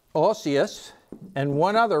Osius and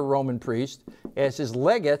one other Roman priest as his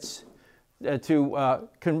legates to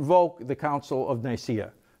convoke the Council of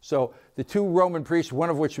Nicaea. So the two Roman priests, one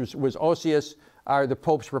of which was Osius, are the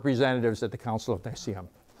Pope's representatives at the Council of Nicaea.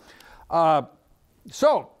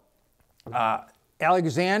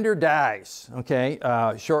 Alexander dies, okay,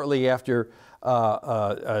 shortly after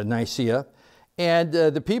Nicaea, and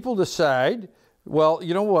the people decide, well,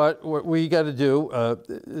 you know what we got to do,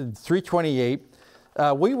 328,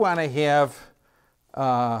 we want to have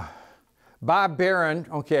Bob Barron,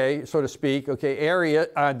 okay, so to speak, okay,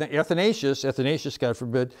 Athanasius, God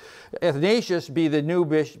forbid, Athanasius be the new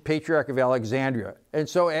Patriarch of Alexandria. And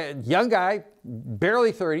so a young guy,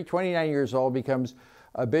 barely 30, 29 years old, becomes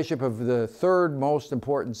a bishop of the third most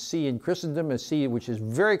important see in Christendom, a see which has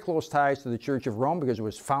very close ties to the Church of Rome because it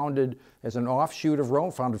was founded as an offshoot of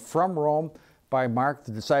Rome, founded from Rome by Mark,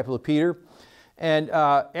 the disciple of Peter. And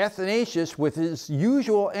Athanasius, with his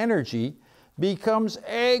usual energy, becomes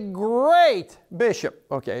a great bishop.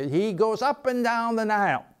 Okay, he goes up and down the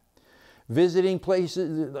Nile, visiting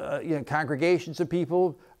places, congregations of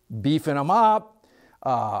people, beefing them up,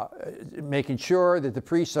 making sure that the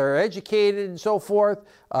priests are educated and so forth,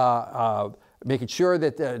 making sure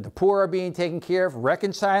that the poor are being taken care of,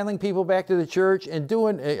 reconciling people back to the church, and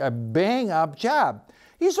doing a bang-up job.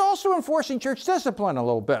 He's also enforcing church discipline a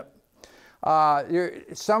little bit.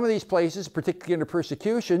 Some of these places, particularly under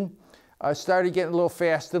persecution, started getting a little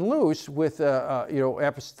fast and loose with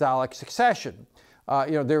apostolic succession.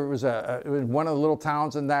 There was in one of the little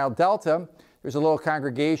towns in Nile Delta, there's a little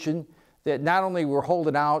congregation that not only were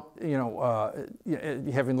holding out,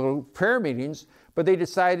 having little prayer meetings, but they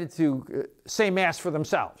decided to say Mass for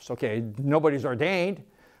themselves. Okay, nobody's ordained,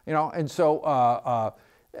 and so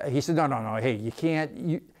he said, no, hey, you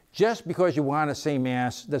can't, just because you want to say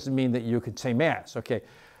Mass doesn't mean that you can say Mass, okay?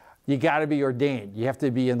 You got to be ordained. You have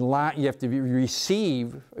to be in line. You have to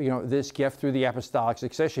receive, this gift through the apostolic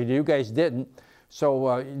succession. You guys didn't,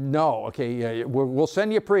 so no. Okay, we'll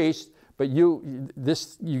send you a priest, but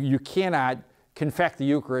you cannot confect the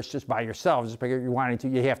Eucharist just by yourselves, just because you're wanting to.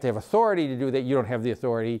 You have to have authority to do that. You don't have the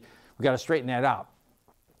authority. We've got to straighten that out.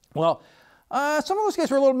 Well, some of those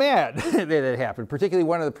guys were a little mad that happened, particularly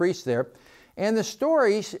one of the priests there. And the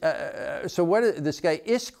stories, this guy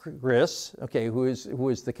Ischris, okay, who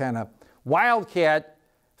is the kind of wildcat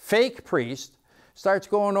fake priest, starts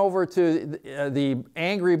going over to the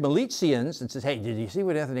angry Meletians and says, hey, did you see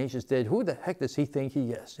what Athanasius did? Who the heck does he think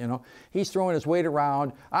he is? He's throwing his weight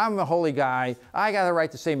around. I'm a holy guy. I got the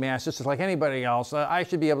right to say Mass just like anybody else. I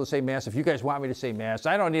should be able to say Mass if you guys want me to say Mass.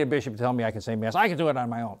 I don't need a bishop to tell me I can say Mass. I can do it on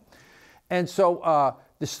my own. And so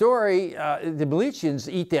the story, the Meletians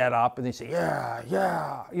eat that up and they say,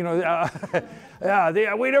 yeah,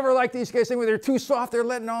 we never liked these guys. They're too soft. They're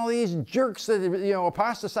letting all these jerks,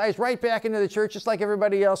 apostatize right back into the church just like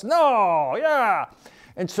everybody else. No, yeah.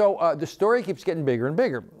 And so the story keeps getting bigger and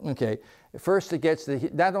bigger. Okay, first it gets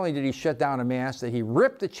not only did he shut down a Mass, that he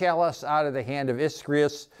ripped the chalice out of the hand of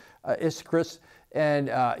Ischris, and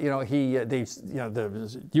the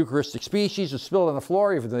Eucharistic species was spilled on the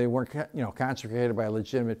floor, even though they weren't consecrated by a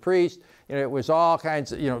legitimate priest. It was all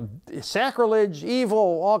kinds of sacrilege,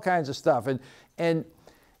 evil, all kinds of stuff. And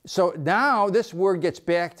so now this word gets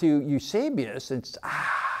back to Eusebius, and it's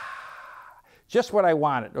just what I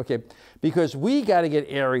wanted. Okay, because we got to get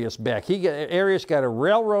Arius back. Arius got a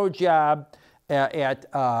railroad job at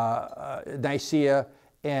Nicaea.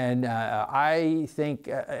 And I think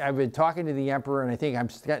I've been talking to the emperor, and I think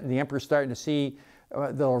the emperor's starting to see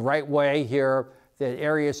the right way here, that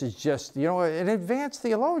Arius is just, an advanced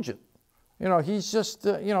theologian. He's just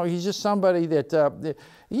somebody that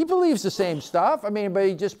he believes the same stuff. but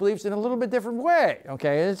he just believes in a little bit different way.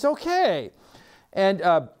 Okay, and it's okay. And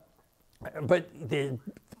but the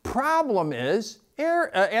problem is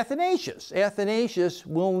Athanasius. Athanasius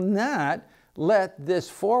will not let this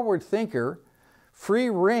forward thinker free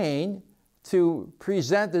reign to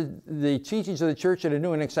present the teachings of the church in a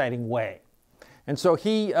new and exciting way. And so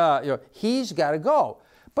he's got to go.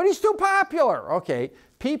 But he's too popular. Okay,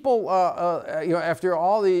 people, after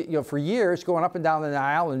all the, for years going up and down the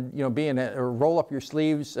Nile and, being a roll up your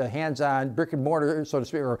sleeves, hands-on brick and mortar, so to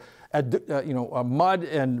speak, or, a mud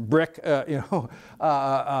and brick,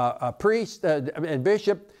 a priest and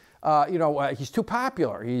bishop, he's too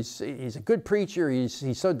popular. He's a good preacher.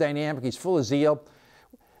 He's so dynamic. He's full of zeal.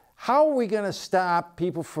 How are we going to stop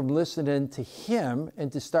people from listening to him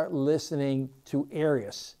and to start listening to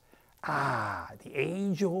Arius? The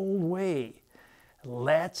age-old way.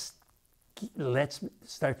 Let's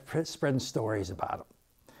start spreading stories about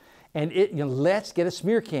him, and let's get a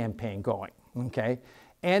smear campaign going. okay?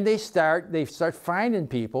 And they start finding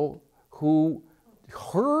people who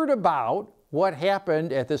heard about what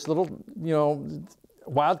happened at this little,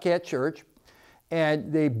 Wildcat church,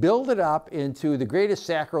 and they build it up into the greatest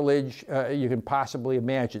sacrilege you can possibly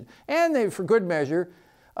imagine. And they, for good measure,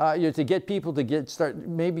 to get people to start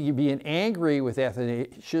maybe being angry with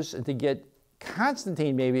Athanasius and to get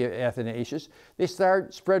Constantine maybe Athanasius, they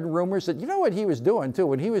start spreading rumors that, you know what he was doing too,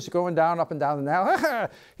 when he was going up and down the Nile,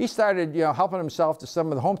 he started, helping himself to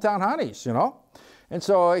some of the hometown honeys, And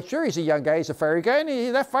so, sure, he's a young guy, he's a fiery guy,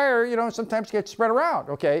 and that fire, sometimes gets spread around,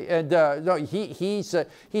 okay? And no,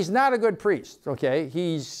 he's not a good priest, okay?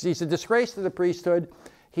 He's a disgrace to the priesthood.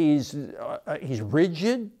 He's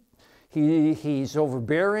rigid, he's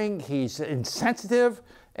overbearing, he's insensitive,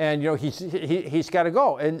 and he's got to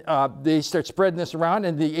go. And they start spreading this around,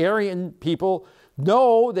 and the Arian people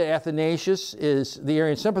know that Athanasius is the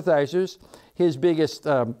Arian sympathizers, his biggest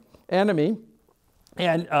enemy.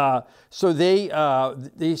 And so they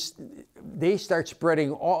start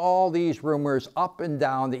spreading all these rumors up and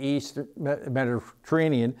down the East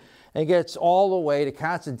Mediterranean, and gets all the way to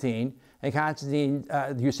Constantine. And Constantine,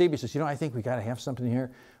 Eusebius says, I think we got to have something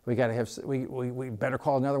here. We better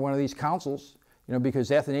call another one of these councils,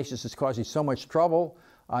 because Athanasius is causing so much trouble.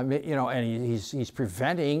 And he's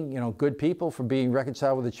preventing, good people from being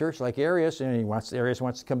reconciled with the church, like Arius, and Arius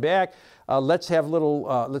wants to come back. Let's have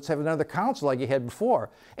another council like you had before,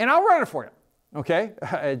 and I'll run it for you, okay?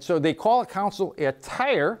 And so they call a council at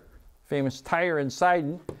Tyre, famous Tyre and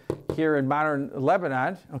Sidon, here in modern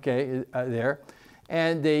Lebanon, okay, there,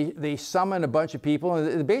 and they summon a bunch of people,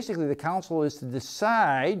 and basically the council is to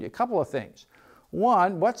decide a couple of things.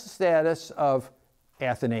 One, what's the status of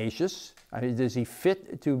Athanasius? Does he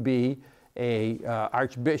fit to be a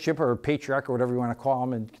archbishop or a patriarch or whatever you want to call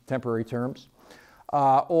him in contemporary terms?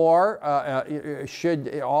 Or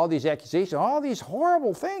should all these accusations, all these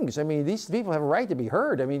horrible things, these people have a right to be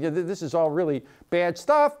heard. This is all really bad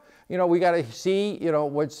stuff. We got to see,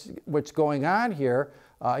 what's going on here.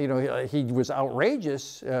 He was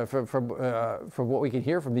outrageous from what we can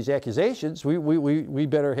hear from these accusations. We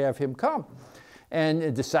better have him come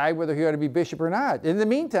and decide whether he ought to be bishop or not. In the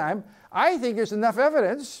meantime, I think there's enough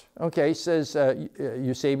evidence, okay, says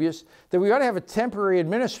Eusebius, that we ought to have a temporary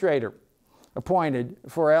administrator appointed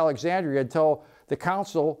for Alexandria until the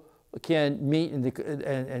council can meet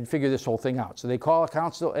and figure this whole thing out. So they call a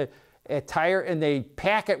council at Tyre, and they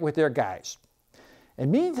pack it with their guys.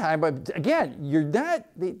 And meantime, but again,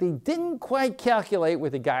 they didn't quite calculate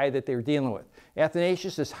with the guy that they were dealing with.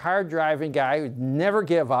 Athanasius, this hard-driving guy who'd never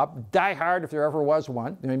give up, die hard if there ever was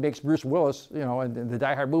one. He makes Bruce Willis, and the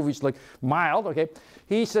Die Hard movies look mild, okay?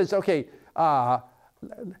 He says, okay,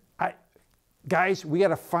 guys, we got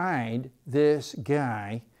to find this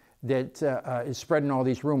guy that is spreading all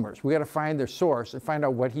these rumors. We got to find their source and find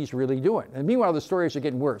out what he's really doing. And meanwhile, the stories are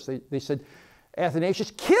getting worse. They said,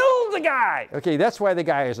 Athanasius killed the guy. Okay, that's why the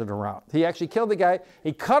guy isn't around. He actually killed the guy.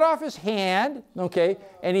 He cut off his hand, okay,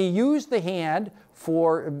 and he used the hand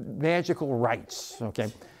for magical rites, okay.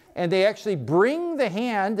 And they actually bring the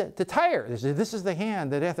hand to Tyre. They say, this is the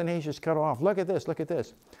hand that Athanasius cut off. Look at this, look at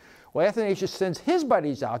this. Well, Athanasius sends his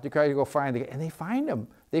buddies out to try to go find the guy, and they find him.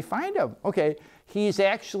 They find him, okay. He's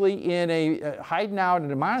actually hiding out in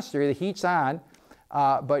a monastery. The heat's on.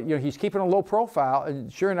 But he's keeping a low profile, and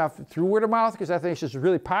sure enough, through word of mouth, because Athanasius is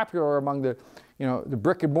really popular among the the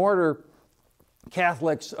brick and mortar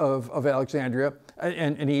Catholics of Alexandria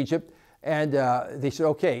and Egypt, and they said,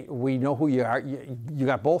 okay, we know who you are. You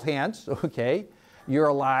got both hands, okay? You're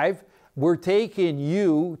alive. We're taking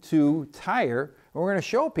you to Tyre, and we're going to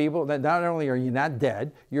show people that not only are you not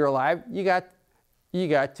dead, you're alive. You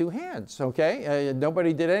got two hands, okay?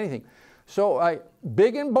 Nobody did anything. So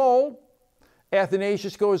big and bold,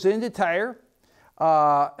 Athanasius goes into Tyre,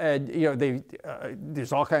 and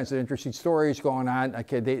there's all kinds of interesting stories going on.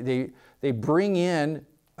 Okay, they bring in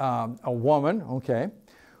a woman, okay,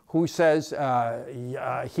 who says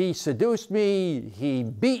he seduced me, he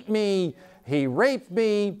beat me, he raped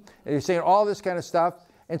me. And they're saying all this kind of stuff,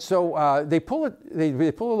 and so they pull a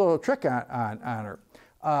little trick on her.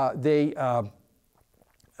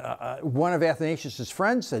 One of Athanasius's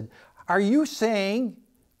friends said, "Are you saying,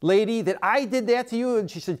 lady, that I did that to you?" And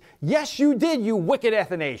she said, "Yes, you did, you wicked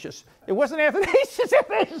Athanasius." It wasn't Athanasius.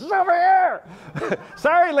 Athanasius is over here.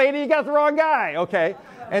 Sorry, lady, you got the wrong guy. Okay.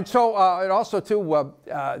 And so, and also too,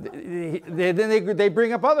 they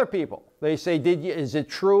bring up other people. They say, is it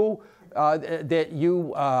true that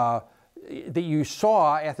you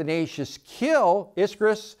saw Athanasius kill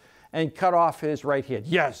Ischyrus and cut off his right hand?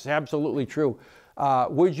 Yes, absolutely true.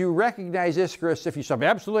 Would you recognize Ischyrus if you saw him?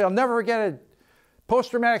 Absolutely, I'll never forget it.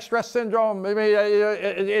 post-traumatic stress syndrome. I mean,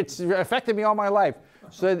 it's affected me all my life.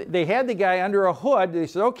 So they had the guy under a hood. They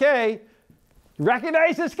said, okay,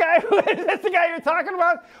 recognize this guy? Is this the guy you're talking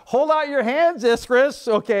about? Hold out your hands, Iskris.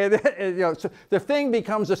 Okay, so the thing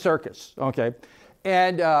becomes a circus. Okay,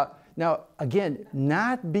 and now again,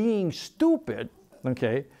 not being stupid.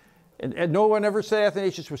 Okay, and no one ever said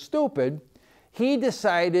Athanasius was stupid. He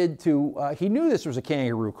decided to. He knew this was a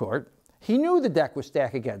kangaroo court. He knew the deck was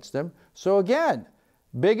stacked against him. So again,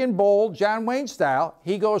 big and bold, John Wayne style,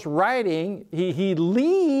 he goes writing, he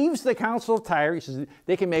leaves the Council of Tyre. He says,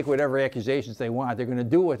 they can make whatever accusations they want. They're going to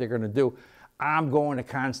do what they're going to do. I'm going to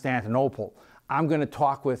Constantinople. I'm going to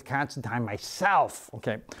talk with Constantine myself.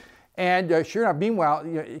 Okay, and sure enough, meanwhile,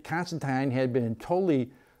 Constantine had been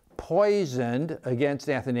totally poisoned against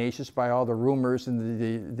Athanasius by all the rumors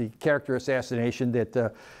and the character assassination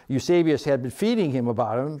that Eusebius had been feeding him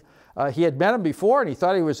about him. He had met him before, and he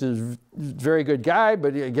thought he was a very good guy.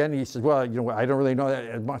 But again, he said, "Well, I don't really know that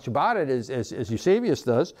as much about it as Eusebius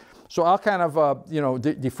does, so I'll kind of,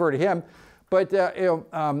 defer to him." But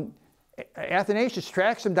Athanasius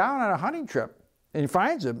tracks him down on a hunting trip, and he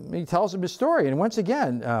finds him. And he tells him his story. And once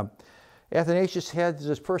again, Athanasius has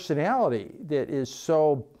this personality that is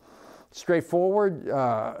so straightforward,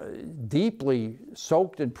 deeply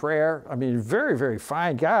soaked in prayer. I mean, very, very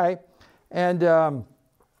fine guy, and.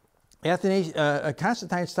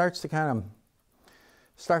 Constantine starts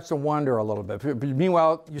to wonder a little bit.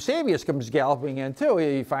 Meanwhile, Eusebius comes galloping in too.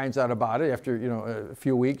 He finds out about it after a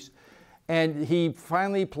few weeks, and he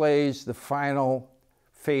finally plays the final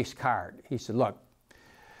face card. He said, "Look,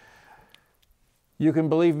 you can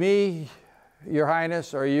believe me, Your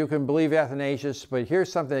Highness, or you can believe Athanasius, but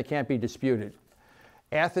here's something that can't be disputed.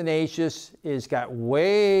 Athanasius has got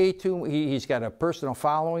way too. He's got a personal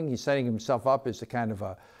following. He's setting himself up as a kind of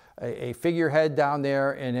a figurehead down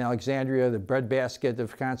there in Alexandria, the breadbasket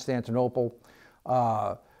of Constantinople.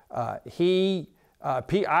 I've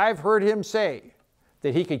heard him say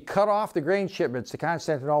that he could cut off the grain shipments to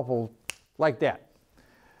Constantinople like that."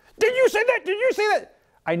 "Did you say that? Did you say that?"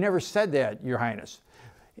 "I never said that, Your Highness."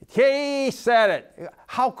 "He said it."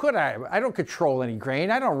 "How could I? I don't control any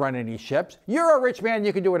grain. I don't run any ships. You're a rich man.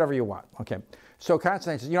 You can do whatever you want." Okay. So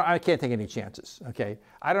Constantine says, "I can't take any chances. Okay.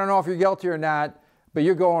 I don't know if you're guilty or not, but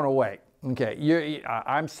you're going away. Okay,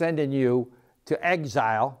 I'm sending you to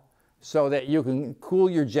exile so that you can cool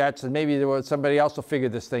your jets, and maybe somebody else will figure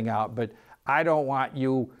this thing out, but I don't want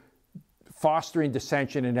you fostering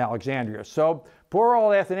dissension in Alexandria." So poor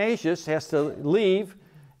old Athanasius has to leave,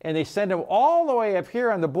 and they send him all the way up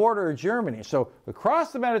here on the border of Germany. So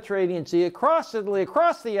across the Mediterranean Sea, across Italy,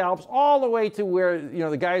 across the Alps, all the way to where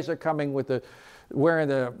the guys are coming with wearing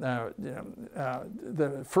the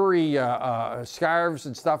furry scarves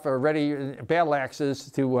and stuff, are ready, battle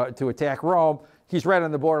axes to attack Rome. He's right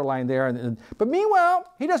on the borderline there. But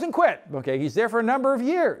meanwhile, he doesn't quit. Okay, he's there for a number of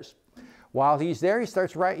years. While he's there, he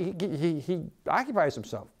starts writing. He occupies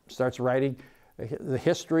himself. Starts writing the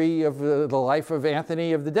history of the life of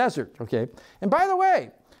Anthony of the Desert. Okay, and by the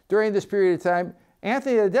way, during this period of time,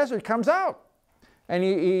 Anthony of the Desert comes out. And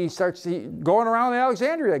he starts going around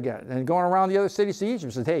Alexandria again and going around the other cities of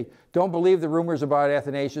Egypt. He says, "Hey, don't believe the rumors about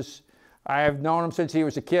Athanasius. I have known him since he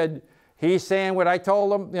was a kid. He's saying what I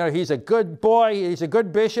told him. He's a good boy. He's a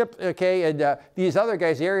good bishop." Okay, and these other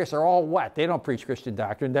guys, Arius, are all what? They don't preach Christian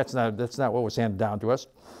doctrine. That's not what was handed down to us.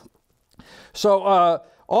 So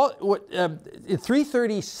in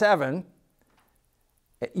 337,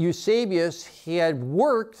 Eusebius, he had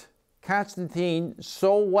worked Constantine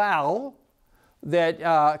so well that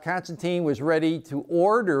Constantine was ready to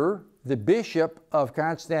order the bishop of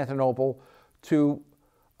Constantinople to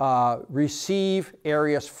receive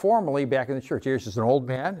Arius formally back in the church. Arius is an old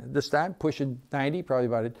man at this time, pushing 90, probably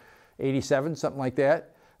about 87, something like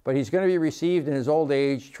that. But he's going to be received in his old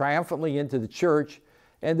age triumphantly into the church.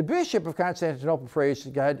 And the bishop of Constantinople prays,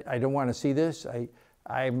 "God, I don't want to see this.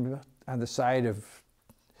 I'm on the side of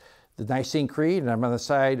the Nicene Creed, and I'm on the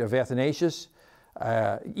side of Athanasius.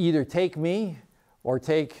 Either take me or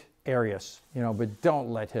take Arius, but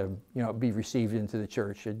don't let him, be received into the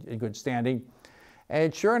church in good standing."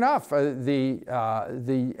 And sure enough, on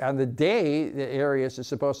the day that Arius is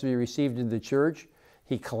supposed to be received into the church,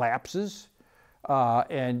 he collapses, he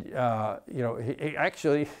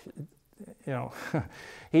actually,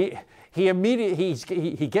 he immediately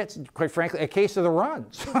he gets, quite frankly, a case of the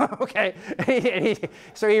runs. Okay,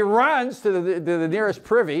 so he runs to the nearest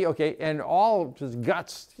privy. Okay, and all of his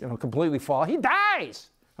guts completely fall. He dies.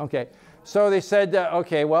 Okay, so they said,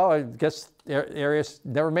 okay, well, I guess Arius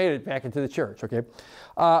never made it back into the church, okay?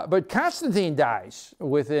 But Constantine dies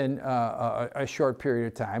within a short period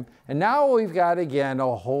of time, and now we've got, again,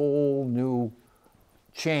 a whole new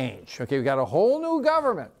change, okay? We've got a whole new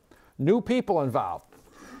government, new people involved.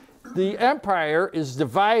 The empire is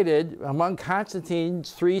divided among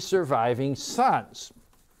Constantine's 3 surviving sons.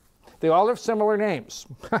 They all have similar names.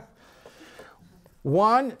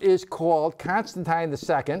 One is called Constantine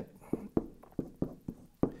II,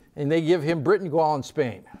 and they give him Britain, Gaul, and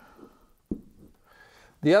Spain.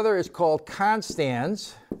 The other is called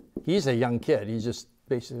Constans. He's a young kid. He's just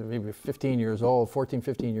basically maybe 15 years old, 14,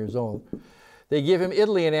 15 years old. They give him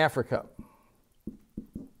Italy and Africa.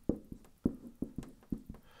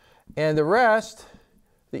 And the rest,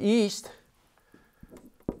 the East,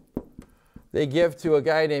 they give to a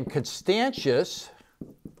guy named Constantius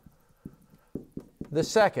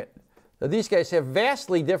II. Now, these guys have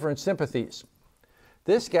vastly different sympathies.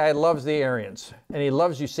 This guy loves the Arians, and he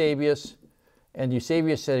loves Eusebius, and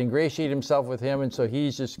Eusebius had ingratiated himself with him, and so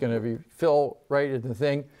he's just going to fill right into the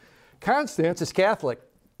thing. Constance is Catholic.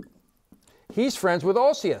 He's friends with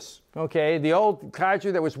Osius, okay, the old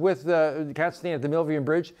codger that was with Constantine at the Milvian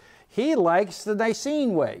Bridge. He likes the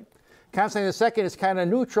Nicene way. Constantine II is kind of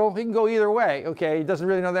neutral. He can go either way, okay? He doesn't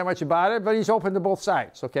really know that much about it, but he's open to both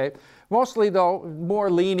sides, okay? Mostly, though, more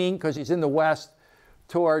leaning, because he's in the West,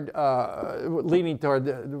 toward, leaning toward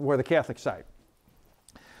the Catholic side.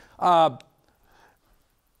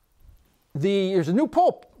 There's a new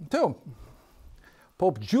pope, too.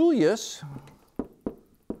 Pope Julius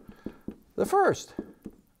I.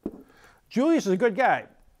 Julius is a good guy.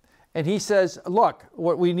 And he says, look,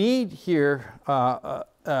 what we need here,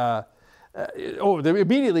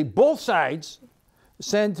 immediately both sides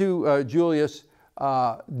send to Julius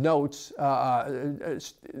notes,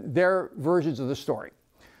 their versions of the story.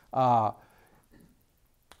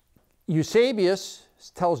 Eusebius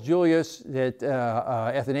tells Julius that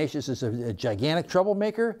Athanasius is a gigantic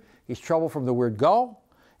troublemaker. He's trouble from the word go.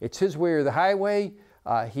 It's his way or the highway.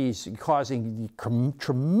 He's causing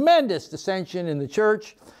tremendous dissension in the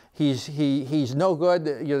church. He's no good.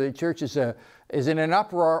 You know, the church is in an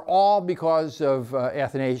uproar, all because of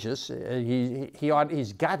Athanasius.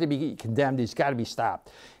 He's got to be condemned. He's got to be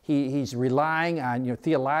stopped. He's relying on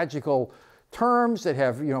theological terms that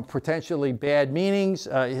have potentially bad meanings.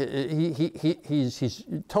 He's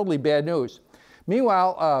totally bad news.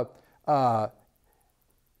 Meanwhile,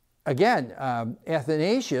 again,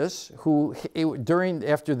 Athanasius, who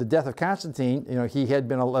after the death of Constantine, he had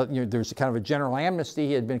been, there's kind of a general amnesty.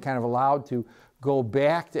 He had been kind of allowed to go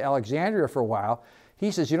back to Alexandria for a while.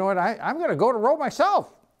 He says, you know what, I'm going to go to Rome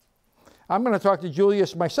myself. I'm going to talk to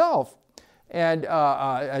Julius myself and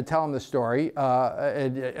tell him the story.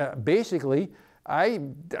 Basically,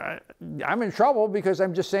 I'm in trouble because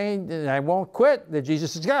I'm just saying, and I won't quit, that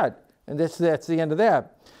Jesus is God. And that's the end of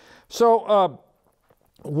that. So,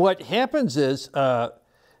 what happens is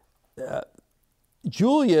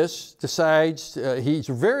Julius decides, he's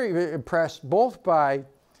very impressed both by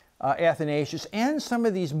Athanasius and some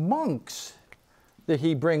of these monks that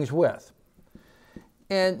he brings with.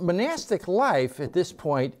 And monastic life at this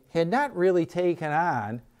point had not really taken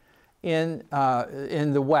on in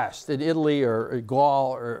the West, in Italy or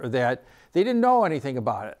Gaul or that. They didn't know anything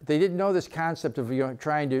about it. They didn't know this concept of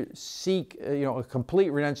trying to seek a complete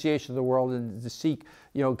renunciation of the world and to seek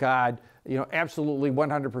God absolutely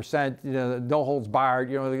 100%, no holds barred,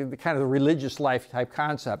 the kind of the religious life type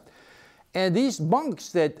concept. And these monks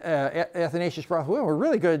that Athanasius brought with him were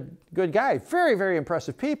really good guys, very, very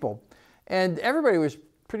impressive people. And everybody was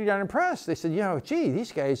pretty darn impressed. They said, gee,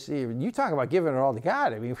 these guys, you talk about giving it all to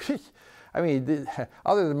God. I mean,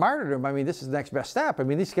 other than martyrdom, this is the next best step.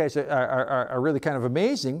 These guys are really kind of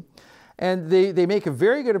amazing. And they make a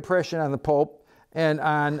very good impression on the Pope and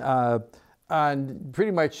on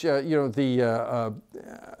pretty much, the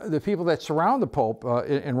people that surround the Pope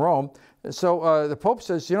in Rome. So the Pope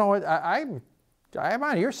says, you know what, I'm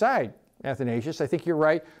on your side, Athanasius. I think you're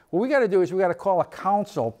right. What we got to do is we got to call a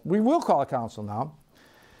council. We will call a council now.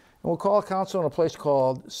 And we'll call a council in a place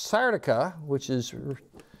called Sardica, which is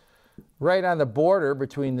right on the border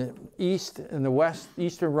between the East and the West,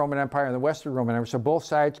 Eastern Roman Empire and the Western Roman Empire, so both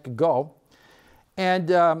sides could go.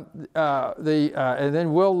 And and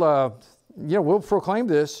then we'll proclaim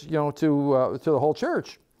this, to the whole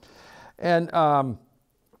church. And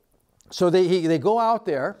so they go out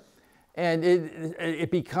there, and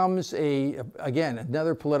it becomes again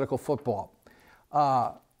another political football.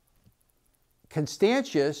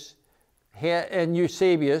 Constantius and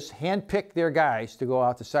Eusebius handpicked their guys to go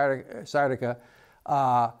out to Sardica.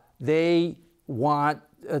 They want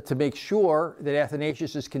to make sure that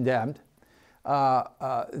Athanasius is condemned.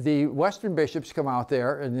 The Western bishops come out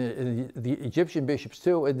there, and the Egyptian bishops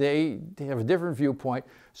too, and they have a different viewpoint.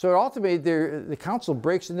 So ultimately, the council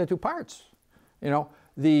breaks into two parts. You know,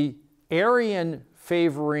 the Arian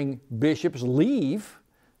favoring bishops leave,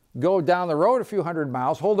 go down the road a few hundred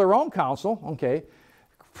miles, hold their own council, okay,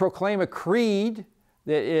 proclaim a creed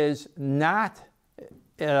that is not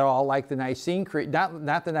at all like the Nicene Creed,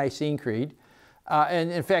 not the Nicene Creed.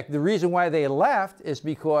 And in fact, the reason why they left is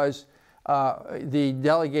because the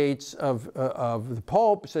delegates of the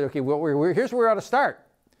Pope said, okay, well, here's where we ought to start.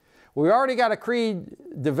 We already got a creed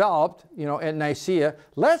developed, you know, at Nicaea.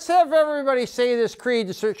 Let's have everybody say this creed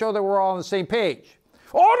to show that we're all on the same page.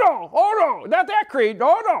 Oh no, not that creed.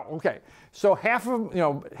 Oh no. Okay, so half of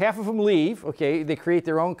them leave. Okay, they create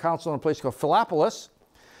their own council in a place called Philippolis,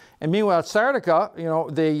 and meanwhile at Sardica, you know,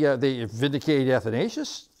 they vindicate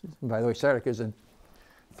Athanasius. By the way, Sardica is in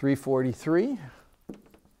 343.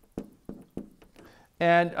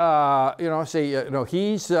 And you know, say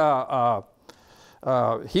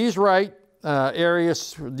he's right.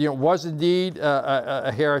 Arius, you know, was indeed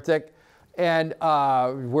a heretic, and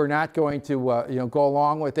we're not going to go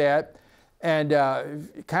along with that. And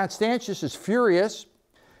Constantius is furious,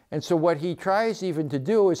 and so what he tries even to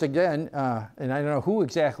do is again, and I don't know who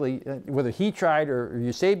exactly, whether he tried or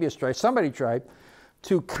Eusebius tried, somebody tried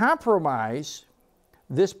to compromise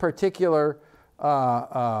this particular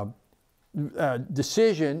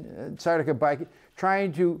decision, Sardica, by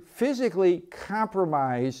trying to physically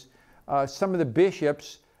compromise some of the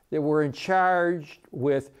bishops that were in charge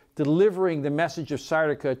with delivering the message of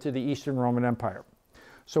Sardica to the Eastern Roman Empire.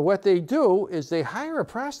 So what they do is they hire a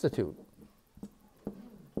prostitute.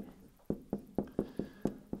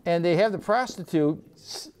 And they have the prostitute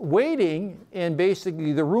waiting in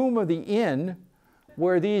basically the room of the inn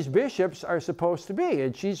where these bishops are supposed to be.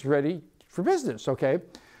 And she's ready for business, okay?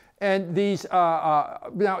 And these, now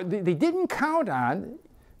they didn't count on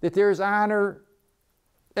that there's honor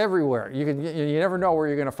everywhere. You never know where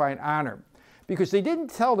you're going to find honor, because they didn't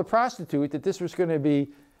tell the prostitute that this was going to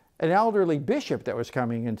be an elderly bishop that was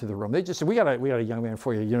coming into the room. They just said, we got a young man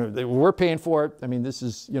for you. You know, we're paying for it. I mean, this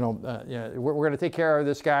is, you know, we're going to take care of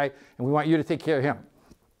this guy, and we want you to take care of him.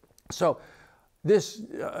 So this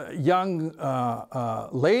young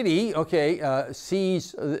lady, okay,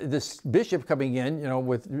 sees this bishop coming in, you know,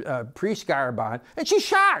 with priest garb on, and she's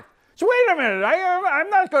shocked. So wait a minute, I'm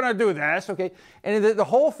not going to do this, okay? And the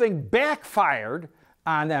whole thing backfired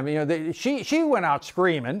on them. You know, she went out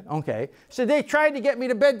screaming, okay? So they tried to get me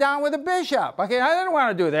to bed down with a bishop, okay? I didn't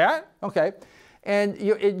want to do that, okay? And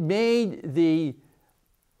you know, it made the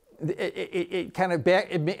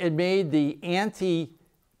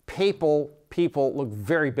anti-papal people look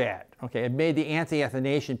very bad. Okay, it made the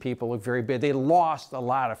anti-Athanasian people look very bad. They lost a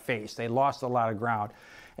lot of face. They lost a lot of ground.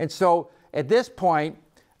 And so at this point,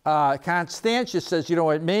 Constantius says, you know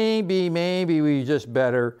what, maybe we just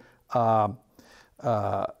better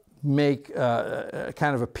make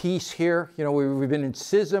kind of a peace here. You know, we've been in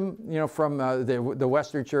schism, you know, from the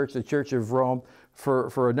Western Church, the Church of Rome,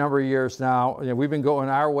 for a number of years now. You know, we've been going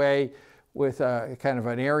our way with kind of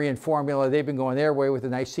an Arian formula. They've been going their way with the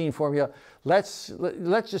Nicene formula. Let's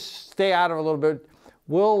just stay out of it a little bit.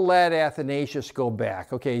 We'll let Athanasius go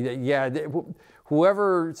back. Okay, yeah,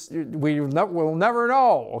 whoever, we'll never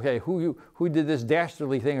know, okay, who did this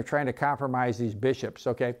dastardly thing of trying to compromise these bishops,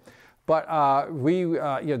 okay? But you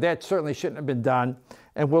know, that certainly shouldn't have been done,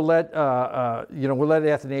 and we'll let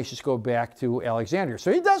Athanasius go back to Alexandria.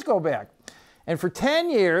 So he does go back, and for 10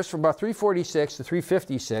 years, from about 346 to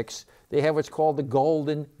 356, they have what's called the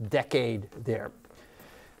Golden Decade there.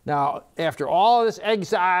 Now, after all of this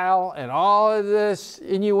exile and all of this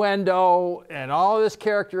innuendo and all of this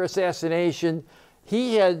character assassination,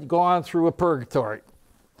 he had gone through a purgatory.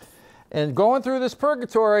 And going through this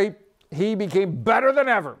purgatory, he became better than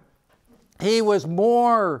ever. He was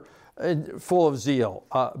more full of zeal,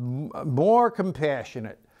 more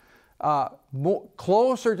compassionate,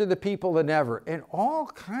 closer to the people than ever. And all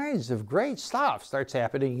kinds of great stuff starts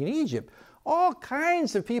happening in Egypt. All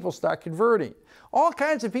kinds of people start converting. All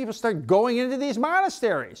kinds of people start going into these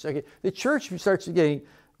monasteries. Okay? The church starts getting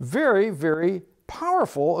very, very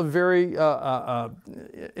powerful and very.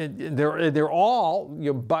 They're all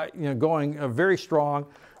going very strong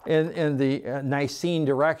in the Nicene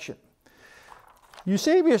direction.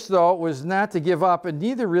 Eusebius, though, was not to give up, and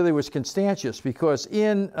neither really was Constantius, because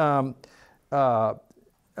in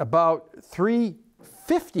about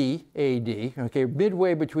 350 A.D., okay,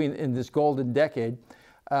 midway between in this golden decade,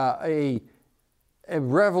 a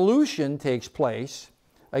revolution takes place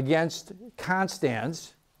against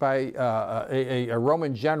Constans, by a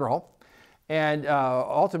Roman general, and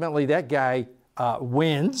ultimately that guy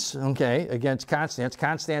wins, okay, against Constance.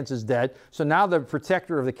 Constance is dead, so now the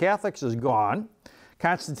protector of the Catholics is gone.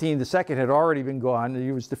 Constantine II had already been gone.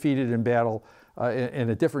 He was defeated in battle in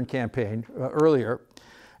a different campaign earlier.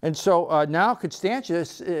 And so now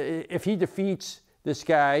Constantius, if he defeats this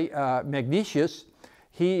guy, Magnentius,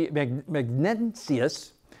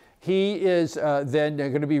 he is then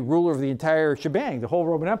going to be ruler of the entire shebang. The whole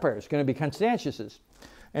Roman Empire is going to be Constantius's.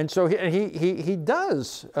 And so he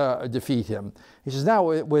does defeat him. He says, now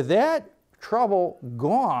with that trouble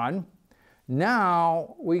gone,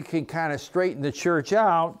 now we can kind of straighten the church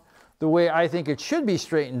out the way I think it should be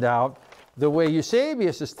straightened out, the way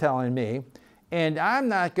Eusebius is telling me, and I'm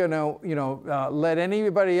not going to, let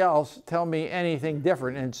anybody else tell me anything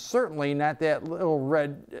different, and certainly not that little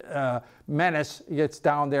red menace gets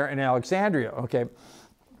down there in Alexandria, okay?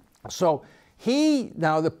 So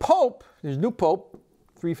now the Pope, there's a new Pope,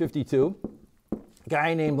 352, a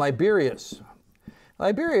guy named Liberius.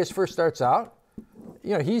 Liberius first starts out,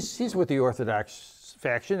 he's with the Orthodox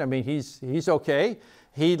faction. I mean, he's okay.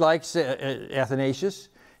 He likes Athanasius.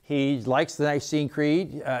 He likes the Nicene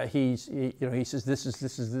Creed. He says this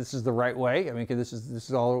is the right way. I mean, this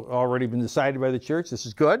is all already been decided by the church. This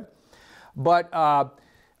is good. But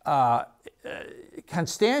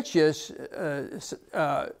Constantius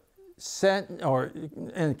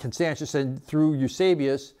Constantius through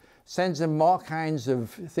Eusebius sends him all kinds of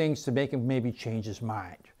things to make him maybe change his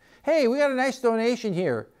mind. Hey, we got a nice donation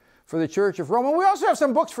here for the Church of Rome. And we also have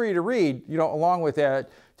some books for you to read, along with that,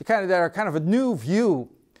 that are kind of a new view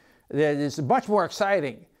that is much more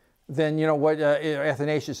exciting than, what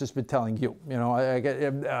Athanasius has been telling you.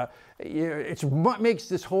 It makes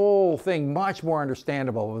this whole thing much more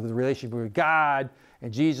understandable with the relationship with God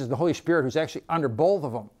and Jesus, the Holy Spirit, who's actually under both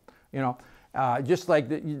of them. Just like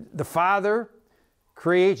the Father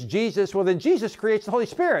creates Jesus, well then Jesus creates the Holy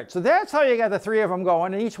Spirit. So that's how you got the three of them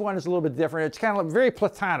going, and each one is a little bit different. It's kind of very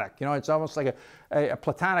Platonic, it's almost like a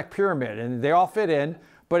Platonic pyramid, and they all fit in,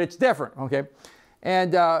 but it's different, okay?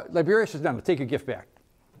 And Liberius says, no, take your gift back.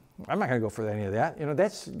 I'm not going to go for any of that.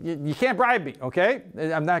 You can't bribe me, okay?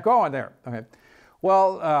 I'm not going there, okay?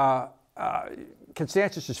 Well,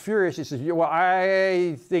 Constantius is furious. He says, well,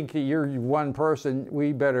 I think that you're one person.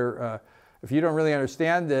 We better, if you don't really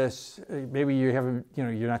understand this, maybe you haven't,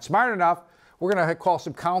 you're not smart enough. We're going to call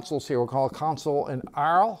some councils here. We'll call a council in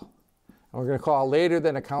Arles. And we're going to call later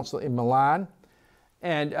then a council in Milan.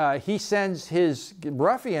 And he sends his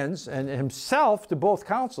ruffians and himself to both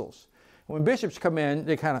councils. When bishops come in,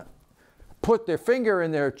 they kind of put their finger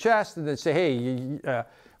in their chest and then say, hey,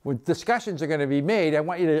 when discussions are going to be made, I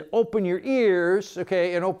want you to open your ears,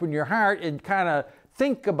 okay, and open your heart and kind of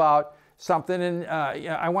think about something. And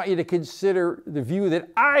I want you to consider the view that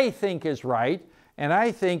I think is right. And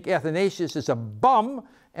I think Athanasius is a bum.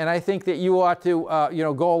 And I think that you ought to,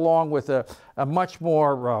 go along with a much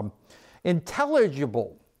more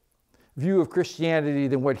intelligible view of Christianity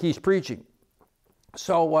than what he's preaching.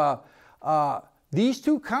 So these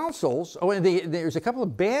two councils, and there's a couple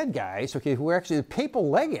of bad guys, okay, who are actually the papal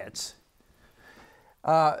legates.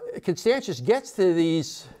 Constantius gets to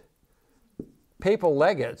these papal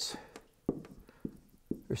legates,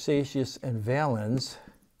 Ursatius and Valens,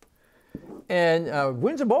 and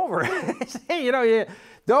wins them over. Hey, you're going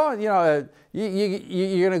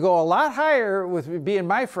to go a lot higher with being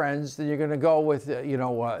my friends than you're going to go with,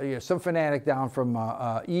 some fanatic down from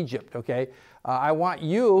Egypt, okay? I want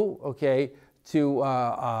you, okay, to,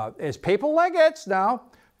 as papal legates now,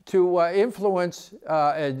 to influence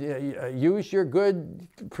and use your good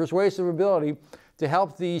persuasive ability to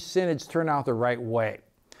help these synods turn out the right way.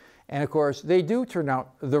 And of course, they do turn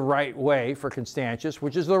out the right way for Constantius,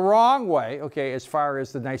 which is the wrong way, okay, as far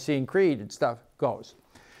as the Nicene Creed and stuff goes.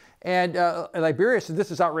 And Liberius said,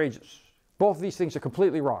 this is outrageous. Both of these things are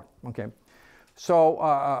completely wrong, okay? So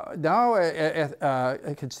now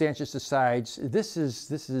Constantius decides this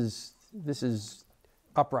is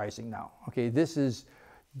uprising now, okay? This is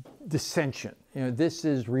dissension, this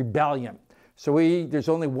is rebellion. So there's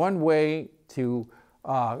only one way to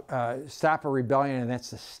stop a rebellion, and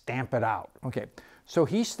that's to stamp it out, okay? So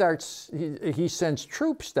he sends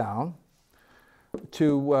troops down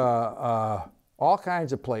to all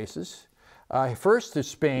kinds of places. First to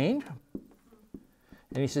Spain,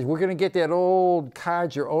 and he says, we're going to get that old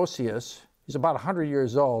codger Osius. He's about 100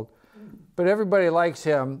 years old, but everybody likes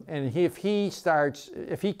him, and if he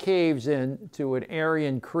caves in to an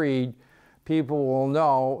Arian creed, people will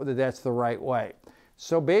know that that's the right way.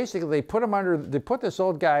 So basically, they put this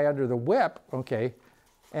old guy under the whip, okay,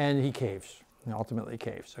 and he caves. and ultimately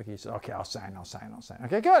caves. Okay, he said, okay, I'll sign.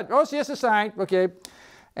 Okay, good. Oh, so yes, a sign. Okay.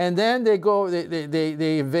 And then they go,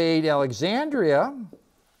 they invade Alexandria,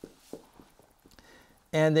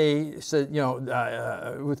 and they said, you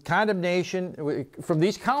know, with condemnation from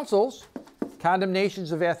these councils,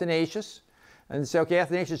 condemnations of Athanasius, and they say, okay,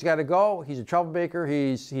 Athanasius got to go. He's a troublemaker.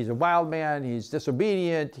 He's a wild man. He's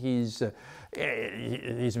disobedient. He's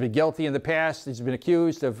been guilty in the past. He's been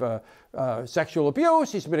accused of sexual abuse.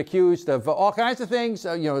 He's been accused of all kinds of things.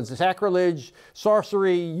 You know, sacrilege,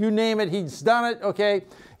 sorcery, you name it. He's done it. Okay,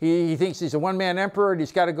 he thinks he's a one-man emperor and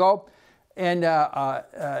he's got to go. And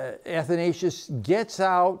Athanasius gets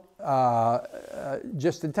out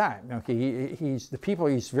just in time. Okay, he's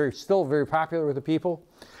still very popular with the people.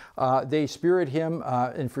 They spirit him,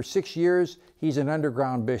 and for 6 years he's an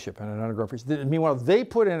underground bishop and an underground priest. Meanwhile, they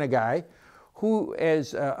put in a guy who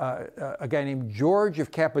is a guy named George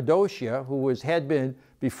of Cappadocia, who had been,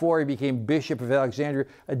 before he became Bishop of Alexandria,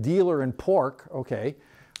 a dealer in pork, okay?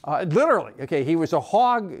 Literally, okay, he was a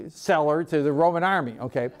hog seller to the Roman army,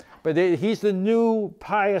 okay? But he's the new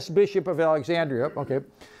pious Bishop of Alexandria, okay?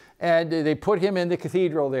 And they put him in the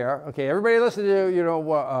cathedral there, okay? Everybody listen to, you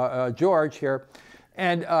know, George here.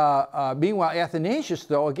 And meanwhile, Athanasius,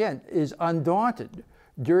 though, again, is undaunted.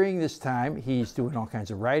 During this time, he's doing all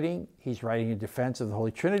kinds of writing. He's writing in defense of the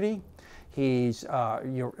Holy Trinity. He's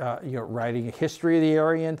writing a history of the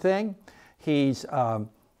Arian thing. He's,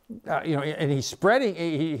 and he's spreading.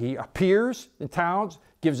 He appears in towns,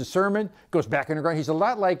 gives a sermon, goes back underground. He's a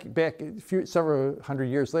lot like back several hundred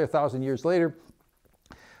years later, 1,000 years later,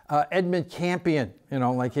 Edmund Campion. You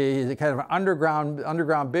know, like he's a kind of an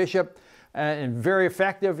underground bishop. And very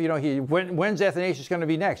effective. You know, when's Athanasius going to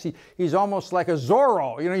be next? He's almost like a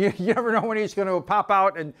Zorro. You know, you never know when he's going to pop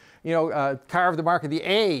out and, you know, carve the mark of the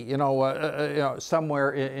A, you know,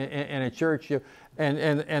 somewhere in a church, and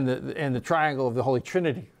the triangle of the Holy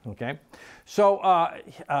Trinity. Okay, so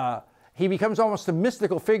he becomes almost a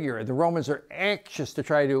mystical figure. The Romans are anxious to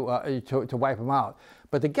try to wipe him out.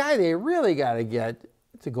 But the guy they really got to get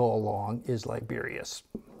to go along is Liberius.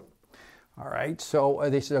 All right, so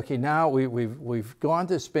they said, okay, now we've gone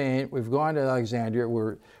to Spain, we've gone to Alexandria,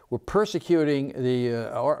 we're persecuting the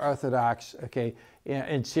Orthodox, okay,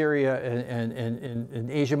 in Syria and in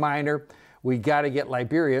Asia Minor. We got to get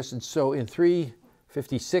Liberius, and so in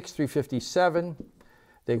 356, 357,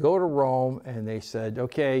 they go to Rome and they said,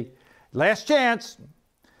 okay, last chance,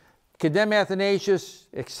 condemn Athanasius,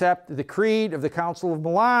 accept the creed of the Council of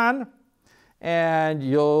Milan, and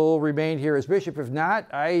you'll remain here as bishop. If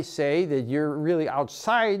not, I say that you're really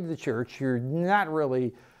outside the church. You're not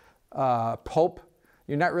really pope.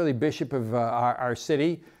 You're not really bishop of our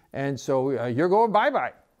city. And so you're going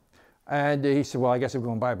bye-bye. And he said, well, I guess I'm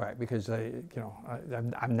going bye-bye because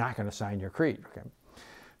I'm not going to sign your creed. Okay.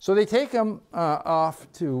 So they take him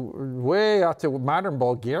way out to modern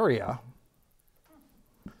Bulgaria,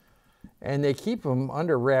 and they keep him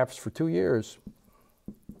under wraps for 2 years.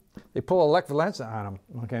 They pull a Lech Walesa on him,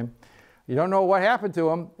 okay? You don't know what happened to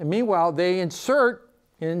him. And meanwhile, they insert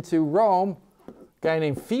into Rome a guy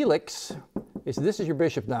named Felix. They said, this is your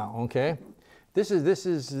bishop now, okay? This is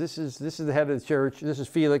the head of the church. This is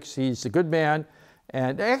Felix. He's a good man.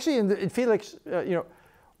 And actually, in Felix,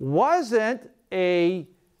 wasn't a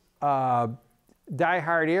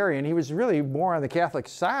diehard Arian. He was really more on the Catholic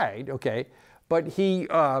side, okay? But he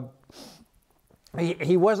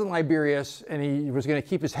wasn't Liberius, and he was going to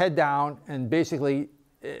keep his head down, and basically,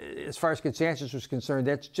 as far as Constantius was concerned,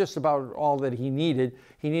 that's just about all that he needed.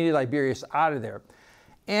 He needed Liberius out of there.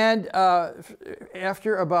 And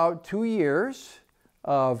after about 2 years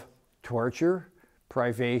of torture,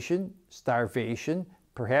 privation, starvation,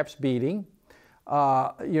 perhaps beating,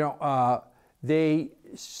 they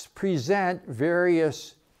present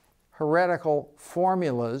various heretical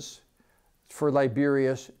formulas for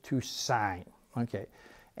Liberius to sign. Okay,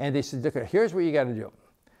 and they said, look, here's what you got to do.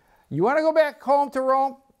 You want to go back home to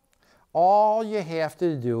Rome? All you have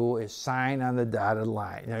to do is sign on the dotted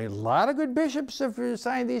line. Now, a lot of good bishops have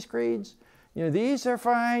signed these creeds. You know, these are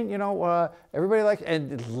fine. You know, everybody likes,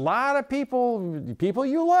 and a lot of people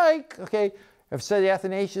you like, okay, have said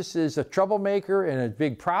Athanasius is a troublemaker and a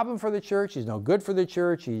big problem for the church. He's no good for the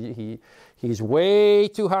church. He's way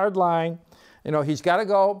too hard line. You know, he's got to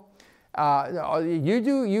go. You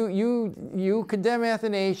condemn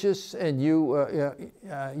Athanasius, and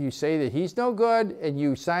you say that he's no good, and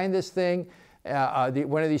you sign this thing,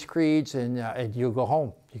 one of these creeds, and you go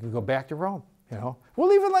home. You can go back to Rome. You know,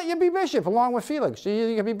 we'll even let you be bishop along with Felix. So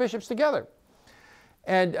you can be bishops together.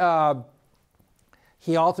 And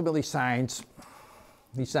he ultimately signs.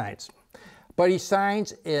 But he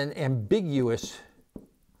signs an ambiguous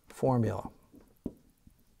formula.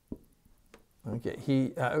 Okay,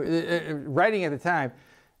 he writing at the time,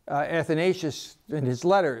 Athanasius in his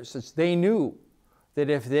letters says they knew that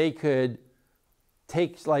if they could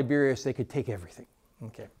take Liberius, they could take everything.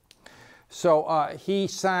 Okay, so he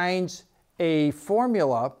signs a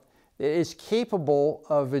formula that is capable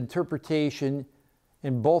of interpretation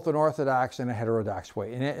in both an orthodox and a heterodox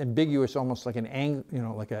way, and ambiguous, almost like an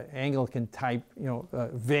Anglican type,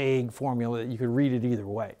 vague formula that you could read it either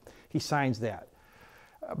way. He signs that,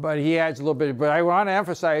 but he adds a little bit. But I want to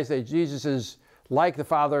emphasize that Jesus is like the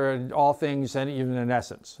Father in all things and even in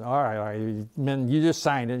essence. All right, men, you just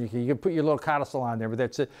signed it. You can put your little codicil on there, but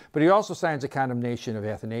that's it. But he also signs a condemnation of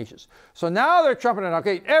Athanasius. So now they're trumpeting,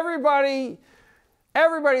 okay, everybody's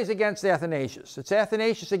against Athanasius. It's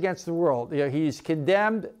Athanasius against the world. He's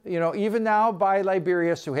condemned, even now by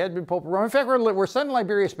Liberius, who had been Pope of Rome. In fact, we're sending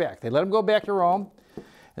Liberius back. They let him go back to Rome. And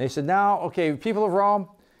they said, now, okay, people of Rome,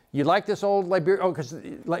 you like this old Liberius? Oh, because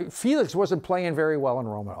Felix wasn't playing very well in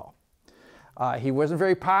Rome at all. He wasn't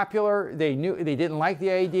very popular. They didn't like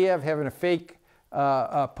the idea of having a fake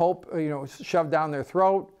pope, shoved down their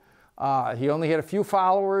throat. He only had a few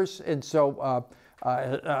followers, and so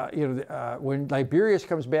when Liberius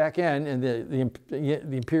comes back in, and the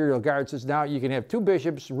imperial guard says, now you can have two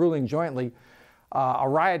bishops ruling jointly, a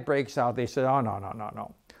riot breaks out. They said, oh,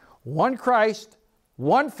 no. One Christ,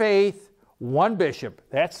 one faith, one bishop.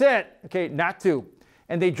 That's it. Okay, not two.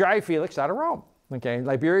 And they drive Felix out of Rome. Okay,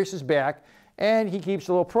 Liberius is back, and he keeps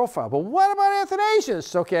a little profile. But what about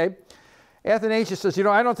Athanasius? Okay, Athanasius says,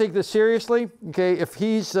 I don't take this seriously. Okay, if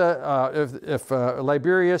he's, if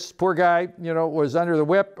Liberius, poor guy, was under the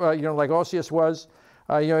whip, like Osius was,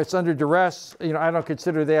 it's under duress. I don't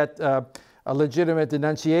consider that a legitimate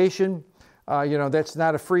denunciation. That's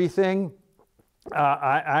not a free thing.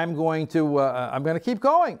 I'm going to keep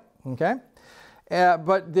going. Okay,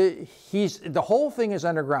 but the whole thing is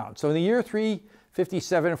underground. So in the year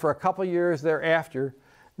 357, for a couple years thereafter,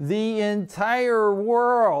 the entire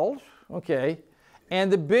world, okay,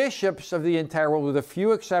 and the bishops of the entire world, with a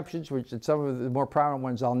few exceptions, which some of the more prominent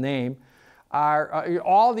ones I'll name, are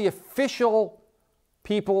all the official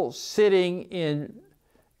people sitting in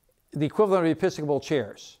the equivalent of episcopal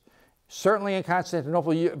chairs. Certainly in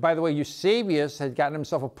Constantinople, by the way, Eusebius had gotten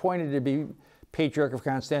himself appointed to be Patriarch of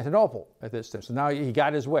Constantinople at this time. So now he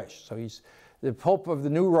got his wish. So he's the Pope of the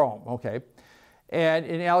New Rome, okay. And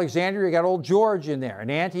in Alexandria, you got old George in there. In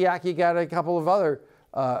Antioch, you got a couple of other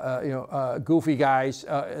goofy guys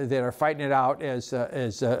that are fighting it out as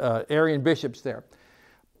Arian bishops there.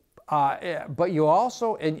 But you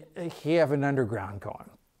also have an underground going.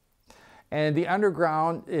 And the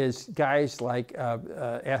underground is guys like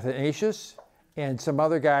Athanasius and some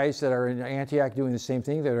other guys that are in Antioch doing the same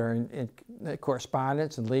thing, that are in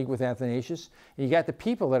correspondence and league with Athanasius. And you got the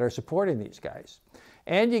people that are supporting these guys.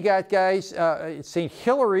 And you got guys, St.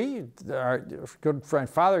 Hilary, our good friend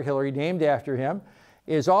Father Hilary, named after him,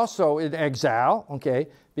 is also in exile, okay,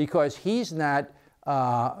 because he's not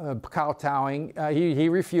kowtowing. He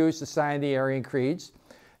refused to sign the Arian creeds.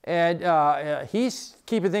 And he's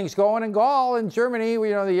keeping things going in Gaul and Germany,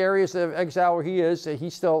 the areas of exile where he is.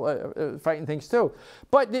 He's still fighting things too.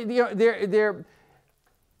 But they're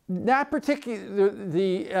not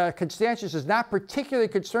particularly, Constantius is not particularly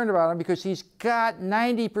concerned about him, because he's got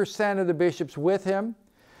 90% of the bishops with him.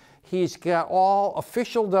 He's got all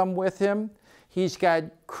officialdom with him. He's got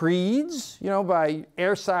creeds, by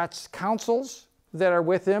ersatz councils that are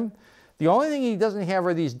with him. The only thing he doesn't have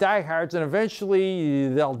are these diehards, and eventually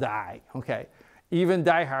they'll die, okay? Even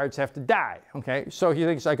diehards have to die, okay? So he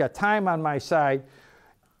thinks, I got time on my side.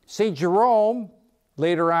 St. Jerome,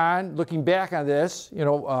 later on, looking back on this,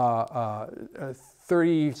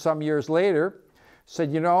 30-some years later,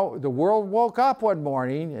 said, the world woke up one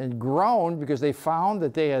morning and groaned because they found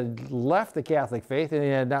that they had left the Catholic faith,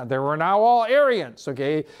 and they were now all Arians,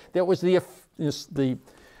 okay? That was the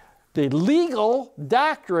legal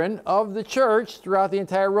doctrine of the church throughout the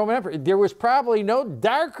entire Roman Empire. There was probably no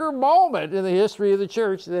darker moment in the history of the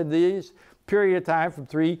church than this period of time from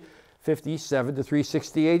 357 to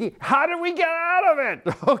 360 AD. How did we get out of it?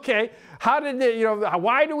 Okay, how did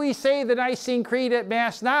why do we say the Nicene Creed at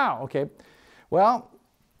Mass now? Okay, well,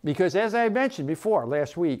 because as I mentioned before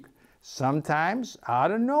last week, sometimes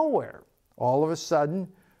out of nowhere, all of a sudden,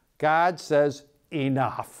 God says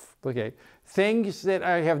enough. Okay. Things that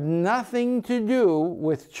have nothing to do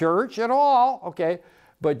with church at all, okay?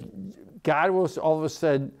 But God will all of a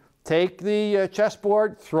sudden take the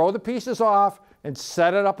chessboard, throw the pieces off, and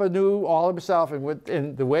set it up anew all himself.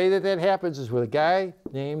 And the way that happens is with a guy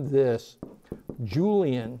named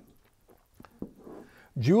Julian.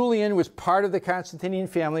 Julian was part of the Constantinian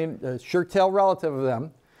family, a Schertel relative of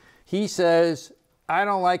them. He says, I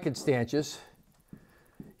don't like Constantius.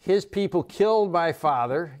 His people killed my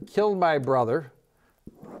father, killed my brother.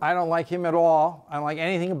 I don't like him at all. I don't like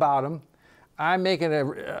anything about him. I'm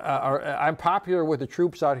I'm popular with the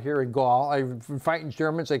troops out here in Gaul. I've been fighting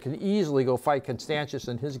Germans. I can easily go fight Constantius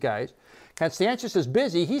and his guys. Constantius is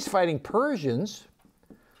busy. He's fighting Persians,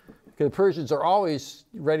 because the Persians are always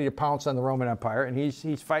ready to pounce on the Roman Empire, and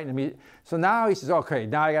he's fighting them. So now he says, okay,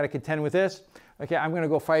 now I got to contend with this. Okay, I'm going to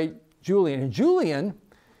go fight Julian. And Julian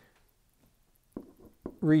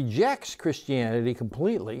rejects Christianity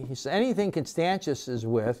completely. He says, anything Constantius is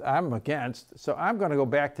with, I'm against. So I'm going to go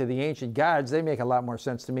back to the ancient gods. They make a lot more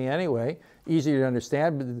sense to me anyway. Easier to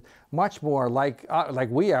understand, but much more like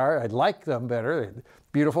we are. I'd like them better.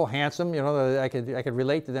 Beautiful, handsome. You know, I could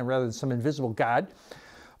relate to them rather than some invisible god.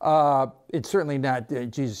 It's certainly not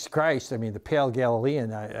Jesus Christ. I mean, the pale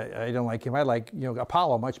Galilean. I don't like him. I like, you know,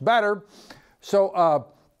 Apollo much better. So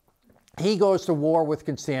he goes to war with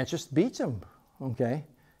Constantius, beats him. Okay,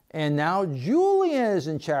 and now Julian is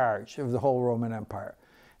in charge of the whole Roman Empire.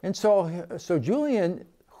 And so Julian,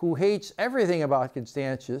 who hates everything about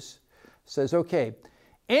Constantius, says, okay,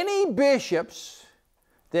 any bishops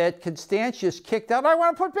that Constantius kicked out, I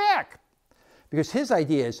want to put back. Because his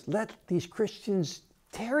idea is, let these Christians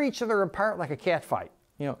tear each other apart like a cat fight.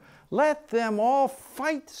 You know, let them all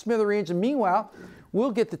fight smithereens, and meanwhile, we'll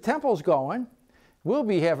get the temples going. We'll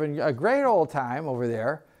be having a great old time over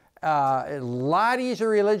there. A lot easier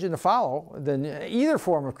religion to follow than either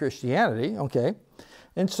form of Christianity, okay?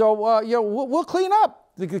 And so, you know, we'll clean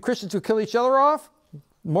up the Christians who kill each other off.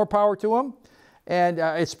 More power to them. And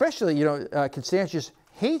especially, you know, Constantius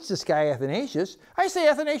hates this guy Athanasius. I say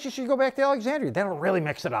Athanasius should go back to Alexandria. That'll really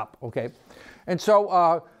mix it up, okay? And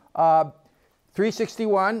so,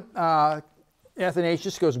 361,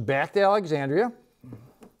 Athanasius goes back to Alexandria.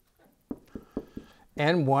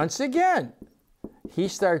 And once again, he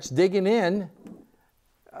starts digging in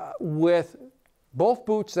with both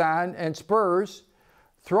boots on and spurs,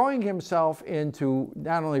 throwing himself into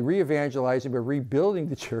not only re-evangelizing, but rebuilding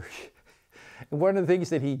the church. And one of the things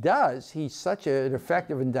that he does, he's such an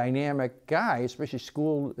effective and dynamic guy, especially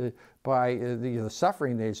schooled by the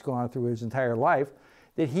suffering that he's gone through his entire life,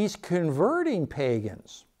 that he's converting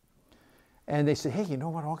pagans. And they say, hey, you know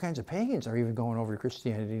what? All kinds of pagans are even going over to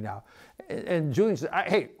Christianity now. And Julian said,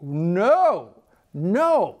 hey, no.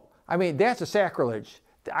 No, I mean, that's a sacrilege.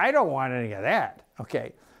 I don't want any of that,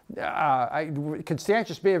 okay?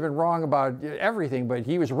 Constantius may have been wrong about everything, but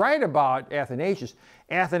he was right about Athanasius.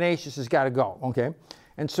 Athanasius has got to go, okay?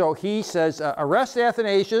 And so he says, arrest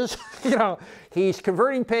Athanasius. You know, he's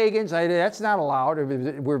converting pagans. That's not allowed.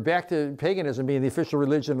 We're back to paganism being the official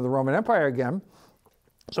religion of the Roman Empire again.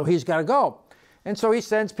 So he's got to go. And so he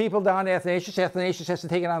sends people down to Athanasius. Athanasius has to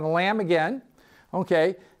take it on the lam again,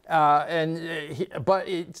 okay? But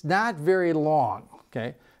it's not very long,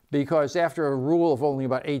 okay? Because after a rule of only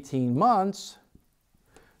about 18 months,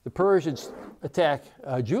 the Persians attack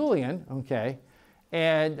Julian, okay?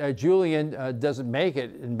 And Julian doesn't make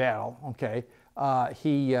it in battle, okay?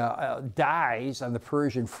 He dies on the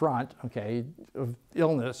Persian front, okay, of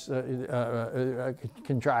illness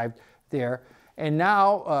contrived there. And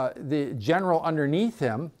now the general underneath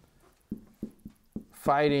him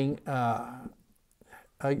fighting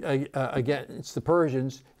against the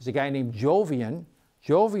Persians is a guy named Jovian.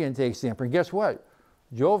 Jovian takes the emperor. And guess what?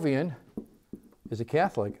 Jovian is a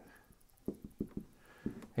Catholic.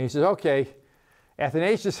 And he says, okay,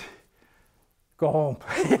 Athanasius, go home.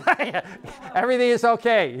 Everything is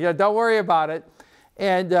okay. You know, don't worry about it.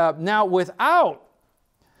 And now without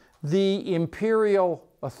the imperial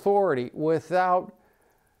authority, without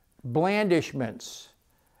blandishments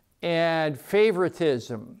and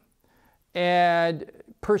favoritism and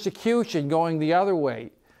persecution going the other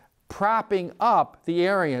way, propping up the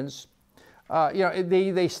Arians, you know,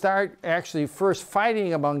 they start actually first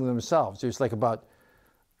fighting among themselves. There's like about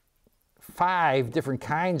 5 different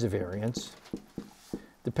kinds of Arians,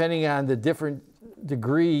 depending on the different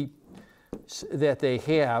degree that they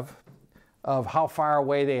have of how far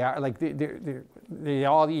away they are. Like they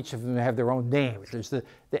all, each of them have their own names. There's the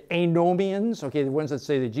Anomians, okay, the ones that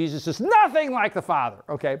say that Jesus is nothing like the Father,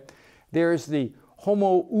 okay. There's the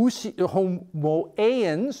Homoeans,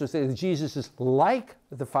 who say that Jesus is like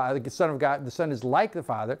the Father, the Son of God, the Son is like the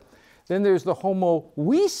Father. Then there's the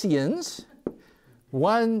Homoousians.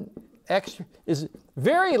 One extra is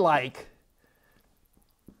very like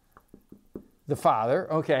the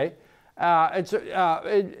Father, okay. And so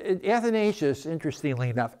Athanasius, interestingly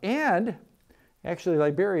enough, and actually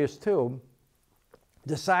Liberius too,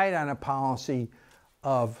 decide on a policy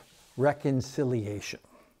of reconciliation.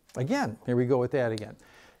 Again, here we go with that again.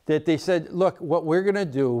 that they said, look, what we're going to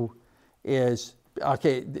do is,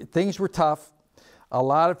 okay, things were tough. A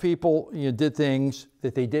lot of people did things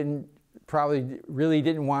that they probably really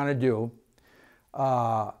didn't want to do.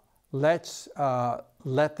 Let's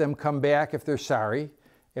let them come back if they're sorry,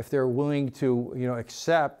 if they're willing to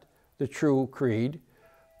accept the true creed.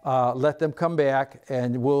 Let them come back,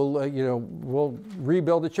 and we'll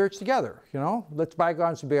rebuild the church together. Let's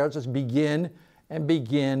bygones be bygones. Let's begin and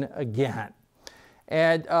begin again.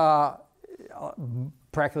 And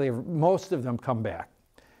practically most of them come back,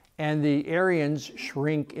 and the Arians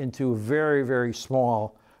shrink into a very, very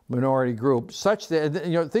small minority group, such that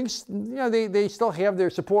things they still have their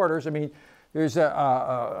supporters. I mean, there's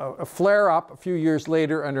a flare-up a few years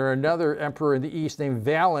later under another emperor in the east named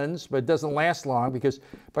Valens, but it doesn't last long, because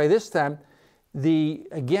by this time,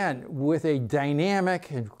 again, with a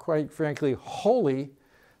dynamic and quite frankly holy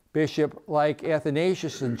bishop like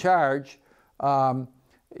Athanasius in charge,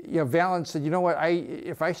 Valens said, you know what,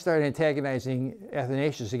 if I start antagonizing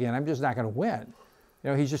Athanasius again, I'm just not going to win.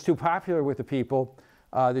 He's just too popular with the people.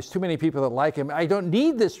 There's too many people that like him. I don't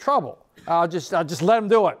need this trouble. I'll just let him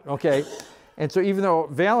do it, okay? And so even though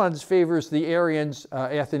Valens favors the Arians,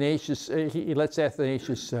 Athanasius, he lets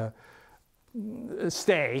Athanasius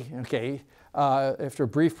stay, okay, after a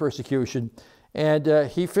brief persecution. And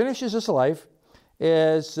he finishes his life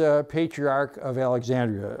as Patriarch of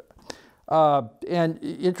Alexandria. And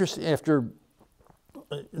interesting, after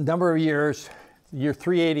a number of years, year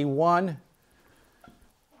 381,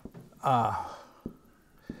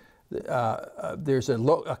 there's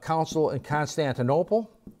a council in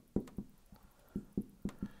Constantinople,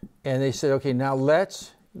 and they said, okay, now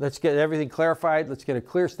let's get everything clarified. Let's get a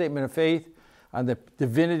clear statement of faith on the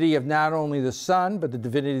divinity of not only the Son, but the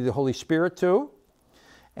divinity of the Holy Spirit too.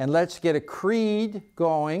 And let's get a creed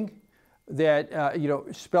going that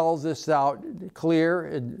spells this out clear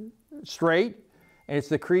and straight. And it's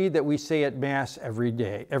the creed that we say at Mass every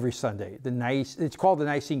day, every Sunday. It's called the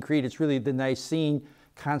Nicene Creed. It's really the Nicene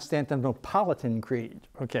Constantinopolitan Creed.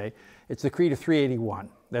 Okay, it's the Creed of 381.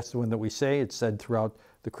 That's the one that we say. It's said throughout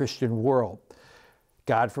the Christian world.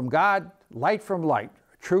 God from God, light from light,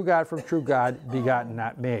 true God from true God, begotten,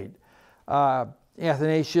 not made.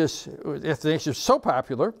 Athanasius is so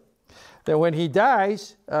popular that when he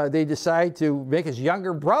dies, they decide to make his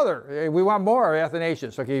younger brother. We want more of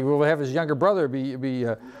Athanasius. Okay, we'll have his younger brother be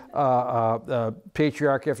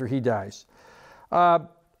patriarch after he dies.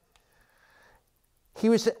 He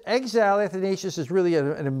was exiled. Athanasius is really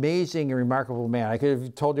an amazing and remarkable man. I could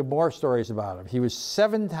have told you more stories about him. He was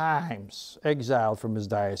 7 times exiled from his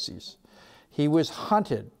diocese. He was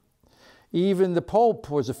hunted. Even the Pope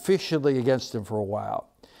was officially against him for a while.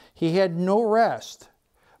 He had no rest,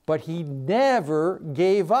 but he never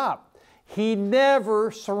gave up. He never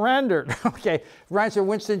surrendered. Okay, reminds me of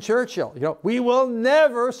Winston Churchill. We will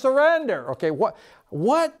never surrender. Okay,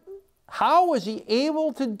 how was he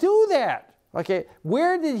able to do that? Okay,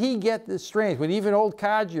 where did he get the strength when even old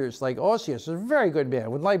codgers like Osius, a very good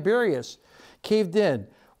man, when Liberius caved in?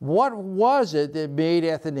 What was it that made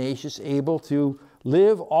Athanasius able to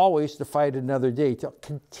live always to fight another day, to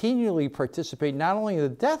continually participate not only in the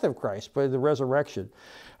death of Christ, but in the resurrection?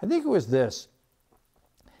 I think it was this.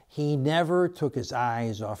 He never took his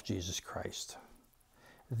eyes off Jesus Christ.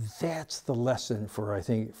 That's the lesson I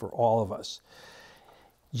think, for all of us.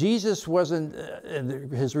 Jesus wasn't,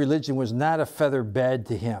 his religion was not a feather bed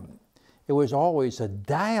to him. It was always a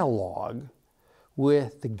dialogue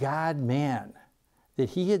with the God-man that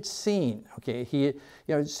he had seen. Okay,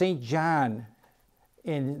 St. John,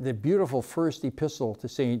 in the beautiful first epistle to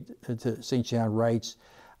St. John writes,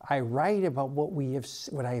 I write about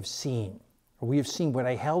what I have seen. We have seen what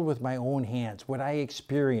I held with my own hands, what I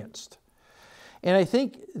experienced. And I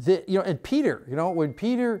think that, and Peter, when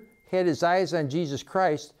Peter had his eyes on Jesus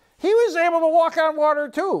Christ, he was able to walk on water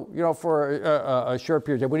too, for a short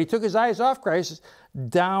period of time. When he took his eyes off Christ,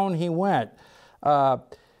 down he went.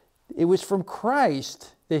 It was from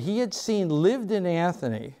Christ that he had seen lived in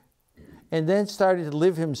Anthony, and then started to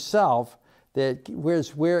live himself, that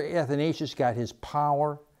was where Athanasius got his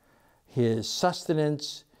power, his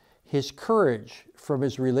sustenance, his courage from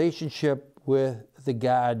his relationship with the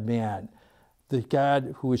God-man, the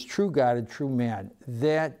God who is true God and true man.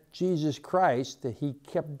 That Jesus Christ that he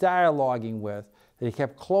kept dialoguing with, that he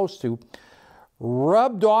kept close to,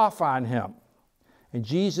 rubbed off on him. And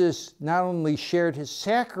Jesus not only shared his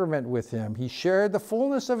sacrament with him, he shared the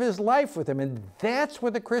fullness of his life with him. And that's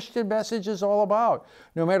what the Christian message is all about.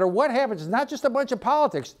 No matter what happens, it's not just a bunch of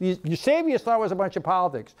politics. Eusebius thought it was a bunch of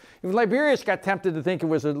politics. Even Liberius got tempted to think it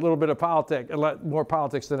was a little bit of politics, a lot more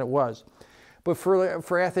politics than it was. But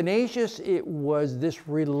for Athanasius, it was this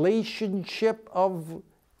relationship of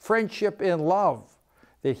friendship and love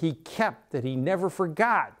that he kept, that he never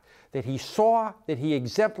forgot, that he saw, that he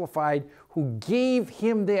exemplified, who gave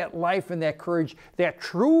him that life and that courage, that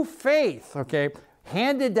true faith, okay,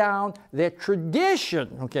 handed down, that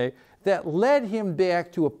tradition, okay, that led him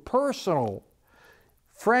back to a personal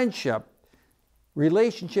friendship,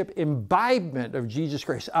 relationship, imbibement of Jesus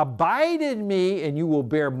Christ. Abide in me and you will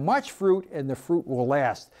bear much fruit and the fruit will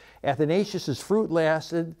last. Athanasius' fruit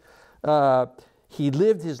lasted. He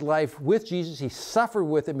lived his life with Jesus, he suffered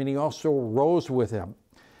with him, and he also rose with him.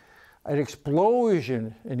 An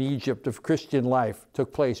explosion in Egypt of Christian life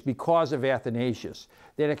took place because of Athanasius.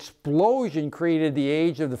 That explosion created the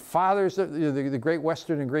age of the fathers, the great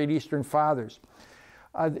Western and great Eastern fathers.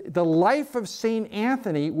 The life of St.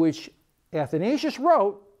 Anthony, which Athanasius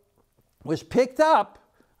wrote, was picked up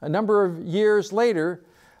a number of years later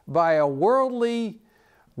by a worldly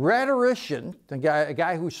rhetorician, a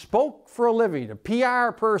guy who spoke for a living, a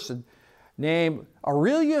PR person named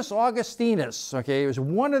Aurelius Augustinus. Okay, it was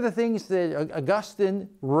one of the things that Augustine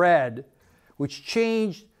read, which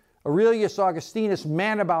changed Aurelius Augustinus,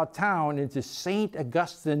 man about town, into Saint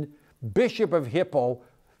Augustine, Bishop of Hippo,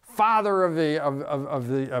 father of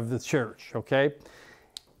the church. Okay,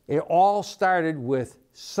 it all started with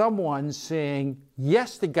someone saying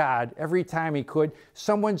yes to God every time he could.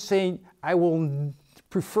 Someone saying, "I will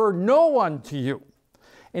prefer no one to you."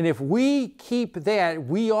 And if we keep that,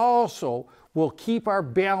 we also will keep our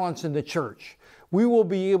balance in the church. We will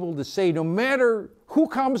be able to say, no matter who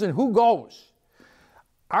comes and who goes,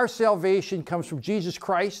 our salvation comes from Jesus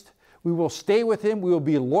Christ. We will stay with him. We will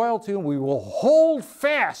be loyal to him. We will hold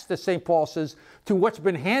fast, as St. Paul says, to what's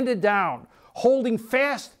been handed down, holding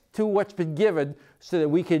fast to what's been given so that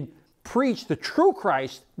we can preach the true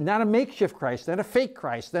Christ, not a makeshift Christ, not a fake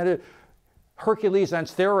Christ, not a Hercules on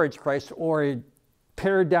steroids Christ or a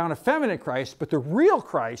pared down effeminate Christ, but the real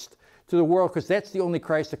Christ to the world, because that's the only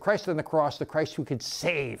Christ, the Christ on the cross, the Christ who can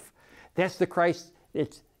save. That's the Christ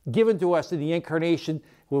that's given to us in the incarnation,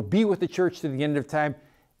 will be with the church to the end of time,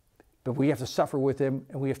 but we have to suffer with him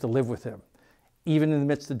and we have to live with him, even in the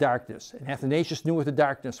midst of darkness. And Athanasius knew what the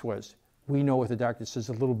darkness was. We know what the darkness is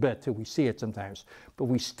a little bit too. We see it sometimes, but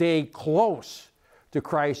we stay close to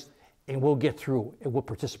Christ and we'll get through and we'll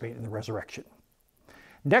participate in the resurrection.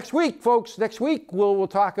 Next week, folks, we'll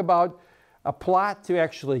talk about a plot to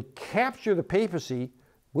actually capture the papacy,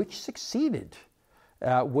 which succeeded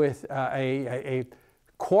with a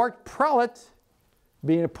court prelate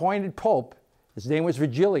being appointed pope. His name was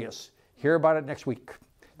Vigilius. Hear about it next week.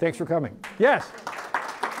 Thanks for coming. Yes?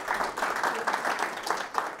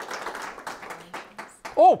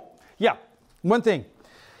 Oh, yeah, one thing.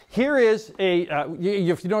 Here is a,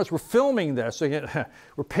 if you notice, we're filming this. So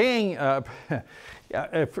we're paying a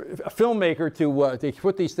filmmaker to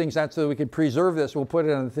put these things on so that we can preserve this. We'll put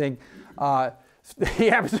it on the thing. He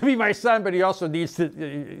happens to be my son, but he also needs to,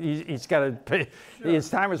 he's got to pay, sure. His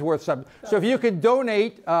time is worth something. So if you can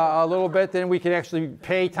donate a little bit, then we can actually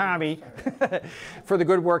pay Tommy for the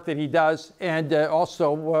good work that he does, and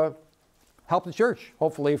also help the church,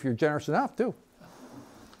 hopefully, if you're generous enough, too.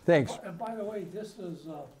 Thanks. And by the way, this is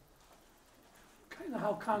kind of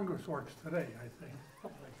how Congress works today, I think.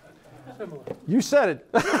 Something like that. Similar. You said it.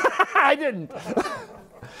 I didn't.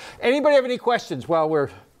 Anybody have any questions while we're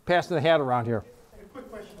passing the hat around here? A quick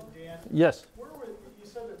question, Dan. Yes. Where were, you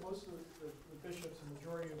said that most of the bishops, the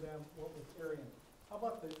majority of them, went with Arian. How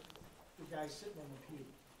about the guy sitting on the pew?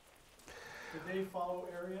 Did they follow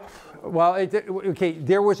Arian? Well, okay,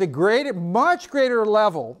 there was a much greater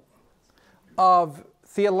level of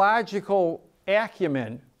theological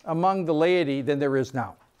acumen among the laity than there is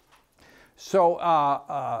now. So,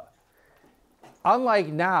 unlike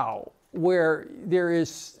now, where there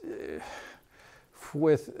is,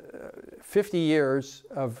 with 50 years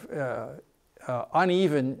of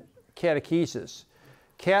uneven catechesis,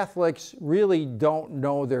 Catholics really don't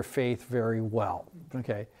know their faith very well,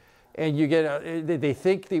 okay? And you get,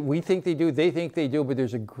 we think they do, they think they do, but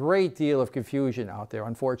there's a great deal of confusion out there,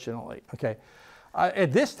 unfortunately, okay?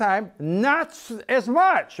 At this time, not as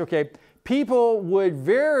much, okay? People would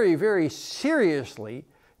very, very seriously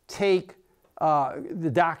take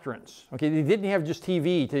the doctrines, okay? They didn't have just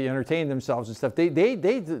TV to entertain themselves and stuff.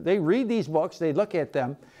 They read these books, they look at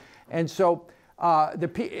them, and so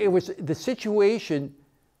it was the situation,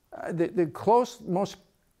 most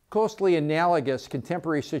closely analogous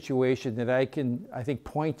contemporary situation that I think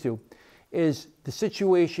point to is the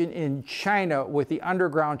situation in China with the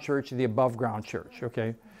underground church and the above ground church,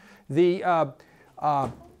 okay? A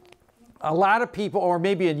lot of people, or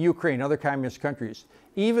maybe in Ukraine, other communist countries,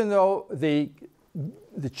 even though the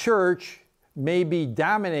church may be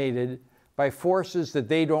dominated by forces that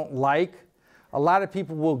they don't like, a lot of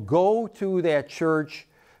people will go to that church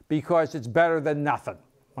because it's better than nothing.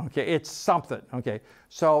 Okay, it's something. Okay,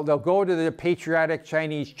 so they'll go to the patriotic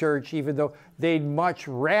Chinese church even though they'd much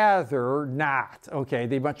rather not. Okay,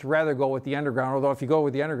 they'd much rather go with the underground. Although if you go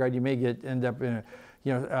with the underground, you may end up in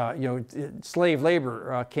a slave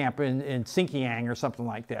labor camp in Xinjiang or something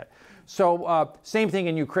like that. So same thing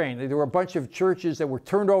in Ukraine. There were a bunch of churches that were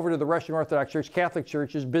turned over to the Russian Orthodox Church, Catholic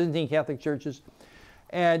churches, Byzantine Catholic churches,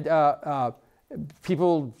 and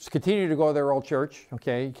people continue to go to their old church.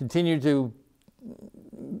 Okay, continue to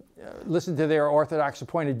listen to their Orthodox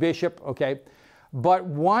appointed bishop, okay? But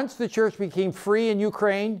once the church became free in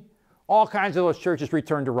Ukraine, all kinds of those churches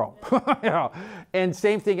returned to Rome. And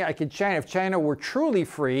same thing like in China. If China were truly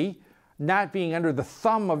free, not being under the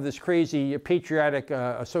thumb of this crazy patriotic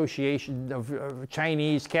association of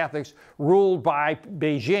Chinese Catholics ruled by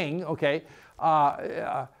Beijing, okay,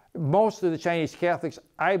 most of the Chinese Catholics,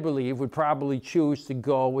 I believe, would probably choose to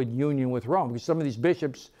go in union with Rome, because some of these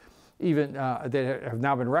bishops, even that have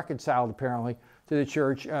now been reconciled apparently to the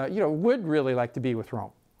church, would really like to be with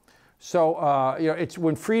Rome. So it's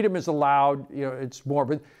when freedom is allowed, it's more.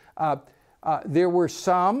 But there were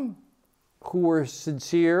some who were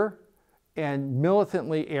sincere and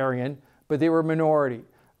militantly Arian, but they were a minority.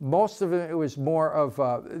 Most of it was more of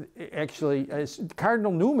actually,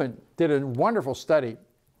 Cardinal Newman did a wonderful study.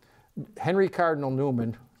 Henry Cardinal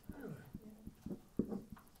Newman.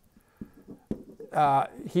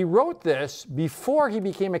 He wrote this before he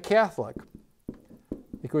became a Catholic.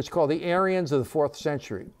 It was called The Arians of the 4th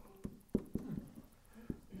Century.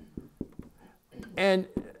 And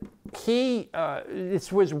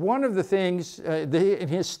this was one of the things, in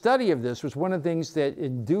his study of this, was one of the things that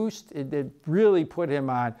that really put him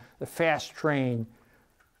on the fast train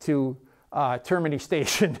to Termini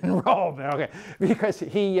Station in Rome, okay? Because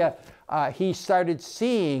he started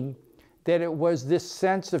seeing that it was this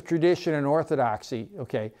sense of tradition and orthodoxy,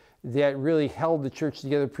 okay, that really held the church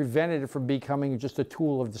together, prevented it from becoming just a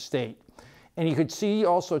tool of the state. And you could see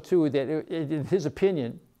also, too, that in his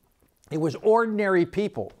opinion, it was ordinary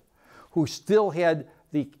people who still had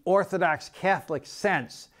the Orthodox Catholic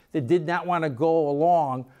sense that did not want to go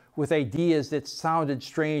along with ideas that sounded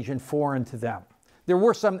strange and foreign to them. There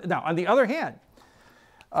were some. Now, on the other hand,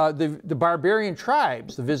 the barbarian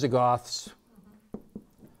tribes, the Visigoths,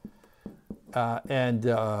 and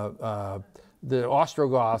the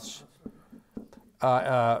Ostrogoths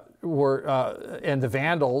and the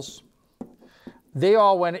Vandals,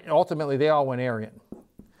 ultimately they all went Arian.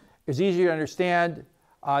 It's easier to understand.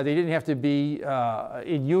 They didn't have to be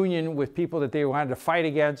in union with people that they wanted to fight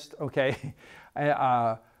against, okay?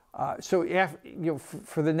 So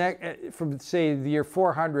from say the year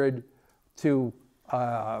 400 to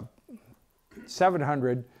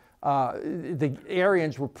 700, the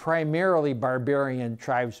Arians were primarily barbarian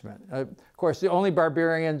tribesmen. Of course, the only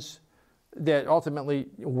barbarians that ultimately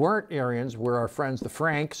weren't Arians were our friends the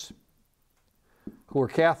Franks, who were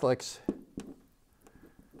Catholics,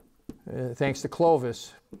 thanks to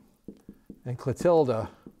Clovis and Clotilda.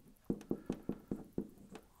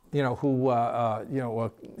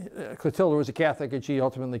 Clotilda was a Catholic, and she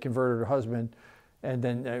ultimately converted her husband. And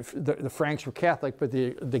then the Franks were Catholic, but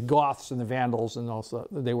the Goths and the Vandals, and also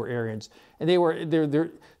they were Arians. And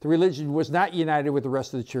the religion was not united with the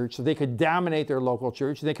rest of the church, so they could dominate their local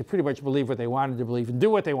church. And they could pretty much believe what they wanted to believe and do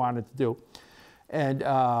what they wanted to do. And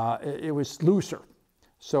it was looser,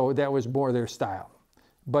 so that was more their style.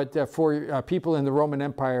 But for people in the Roman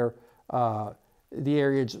Empire, the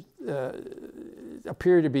Arians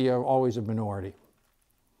appear to be always a minority.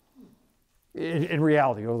 In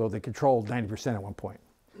reality, although they controlled 90% at one point.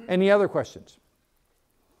 Any other questions?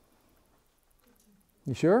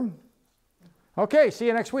 You sure? Okay, see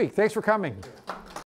you next week. Thanks for coming.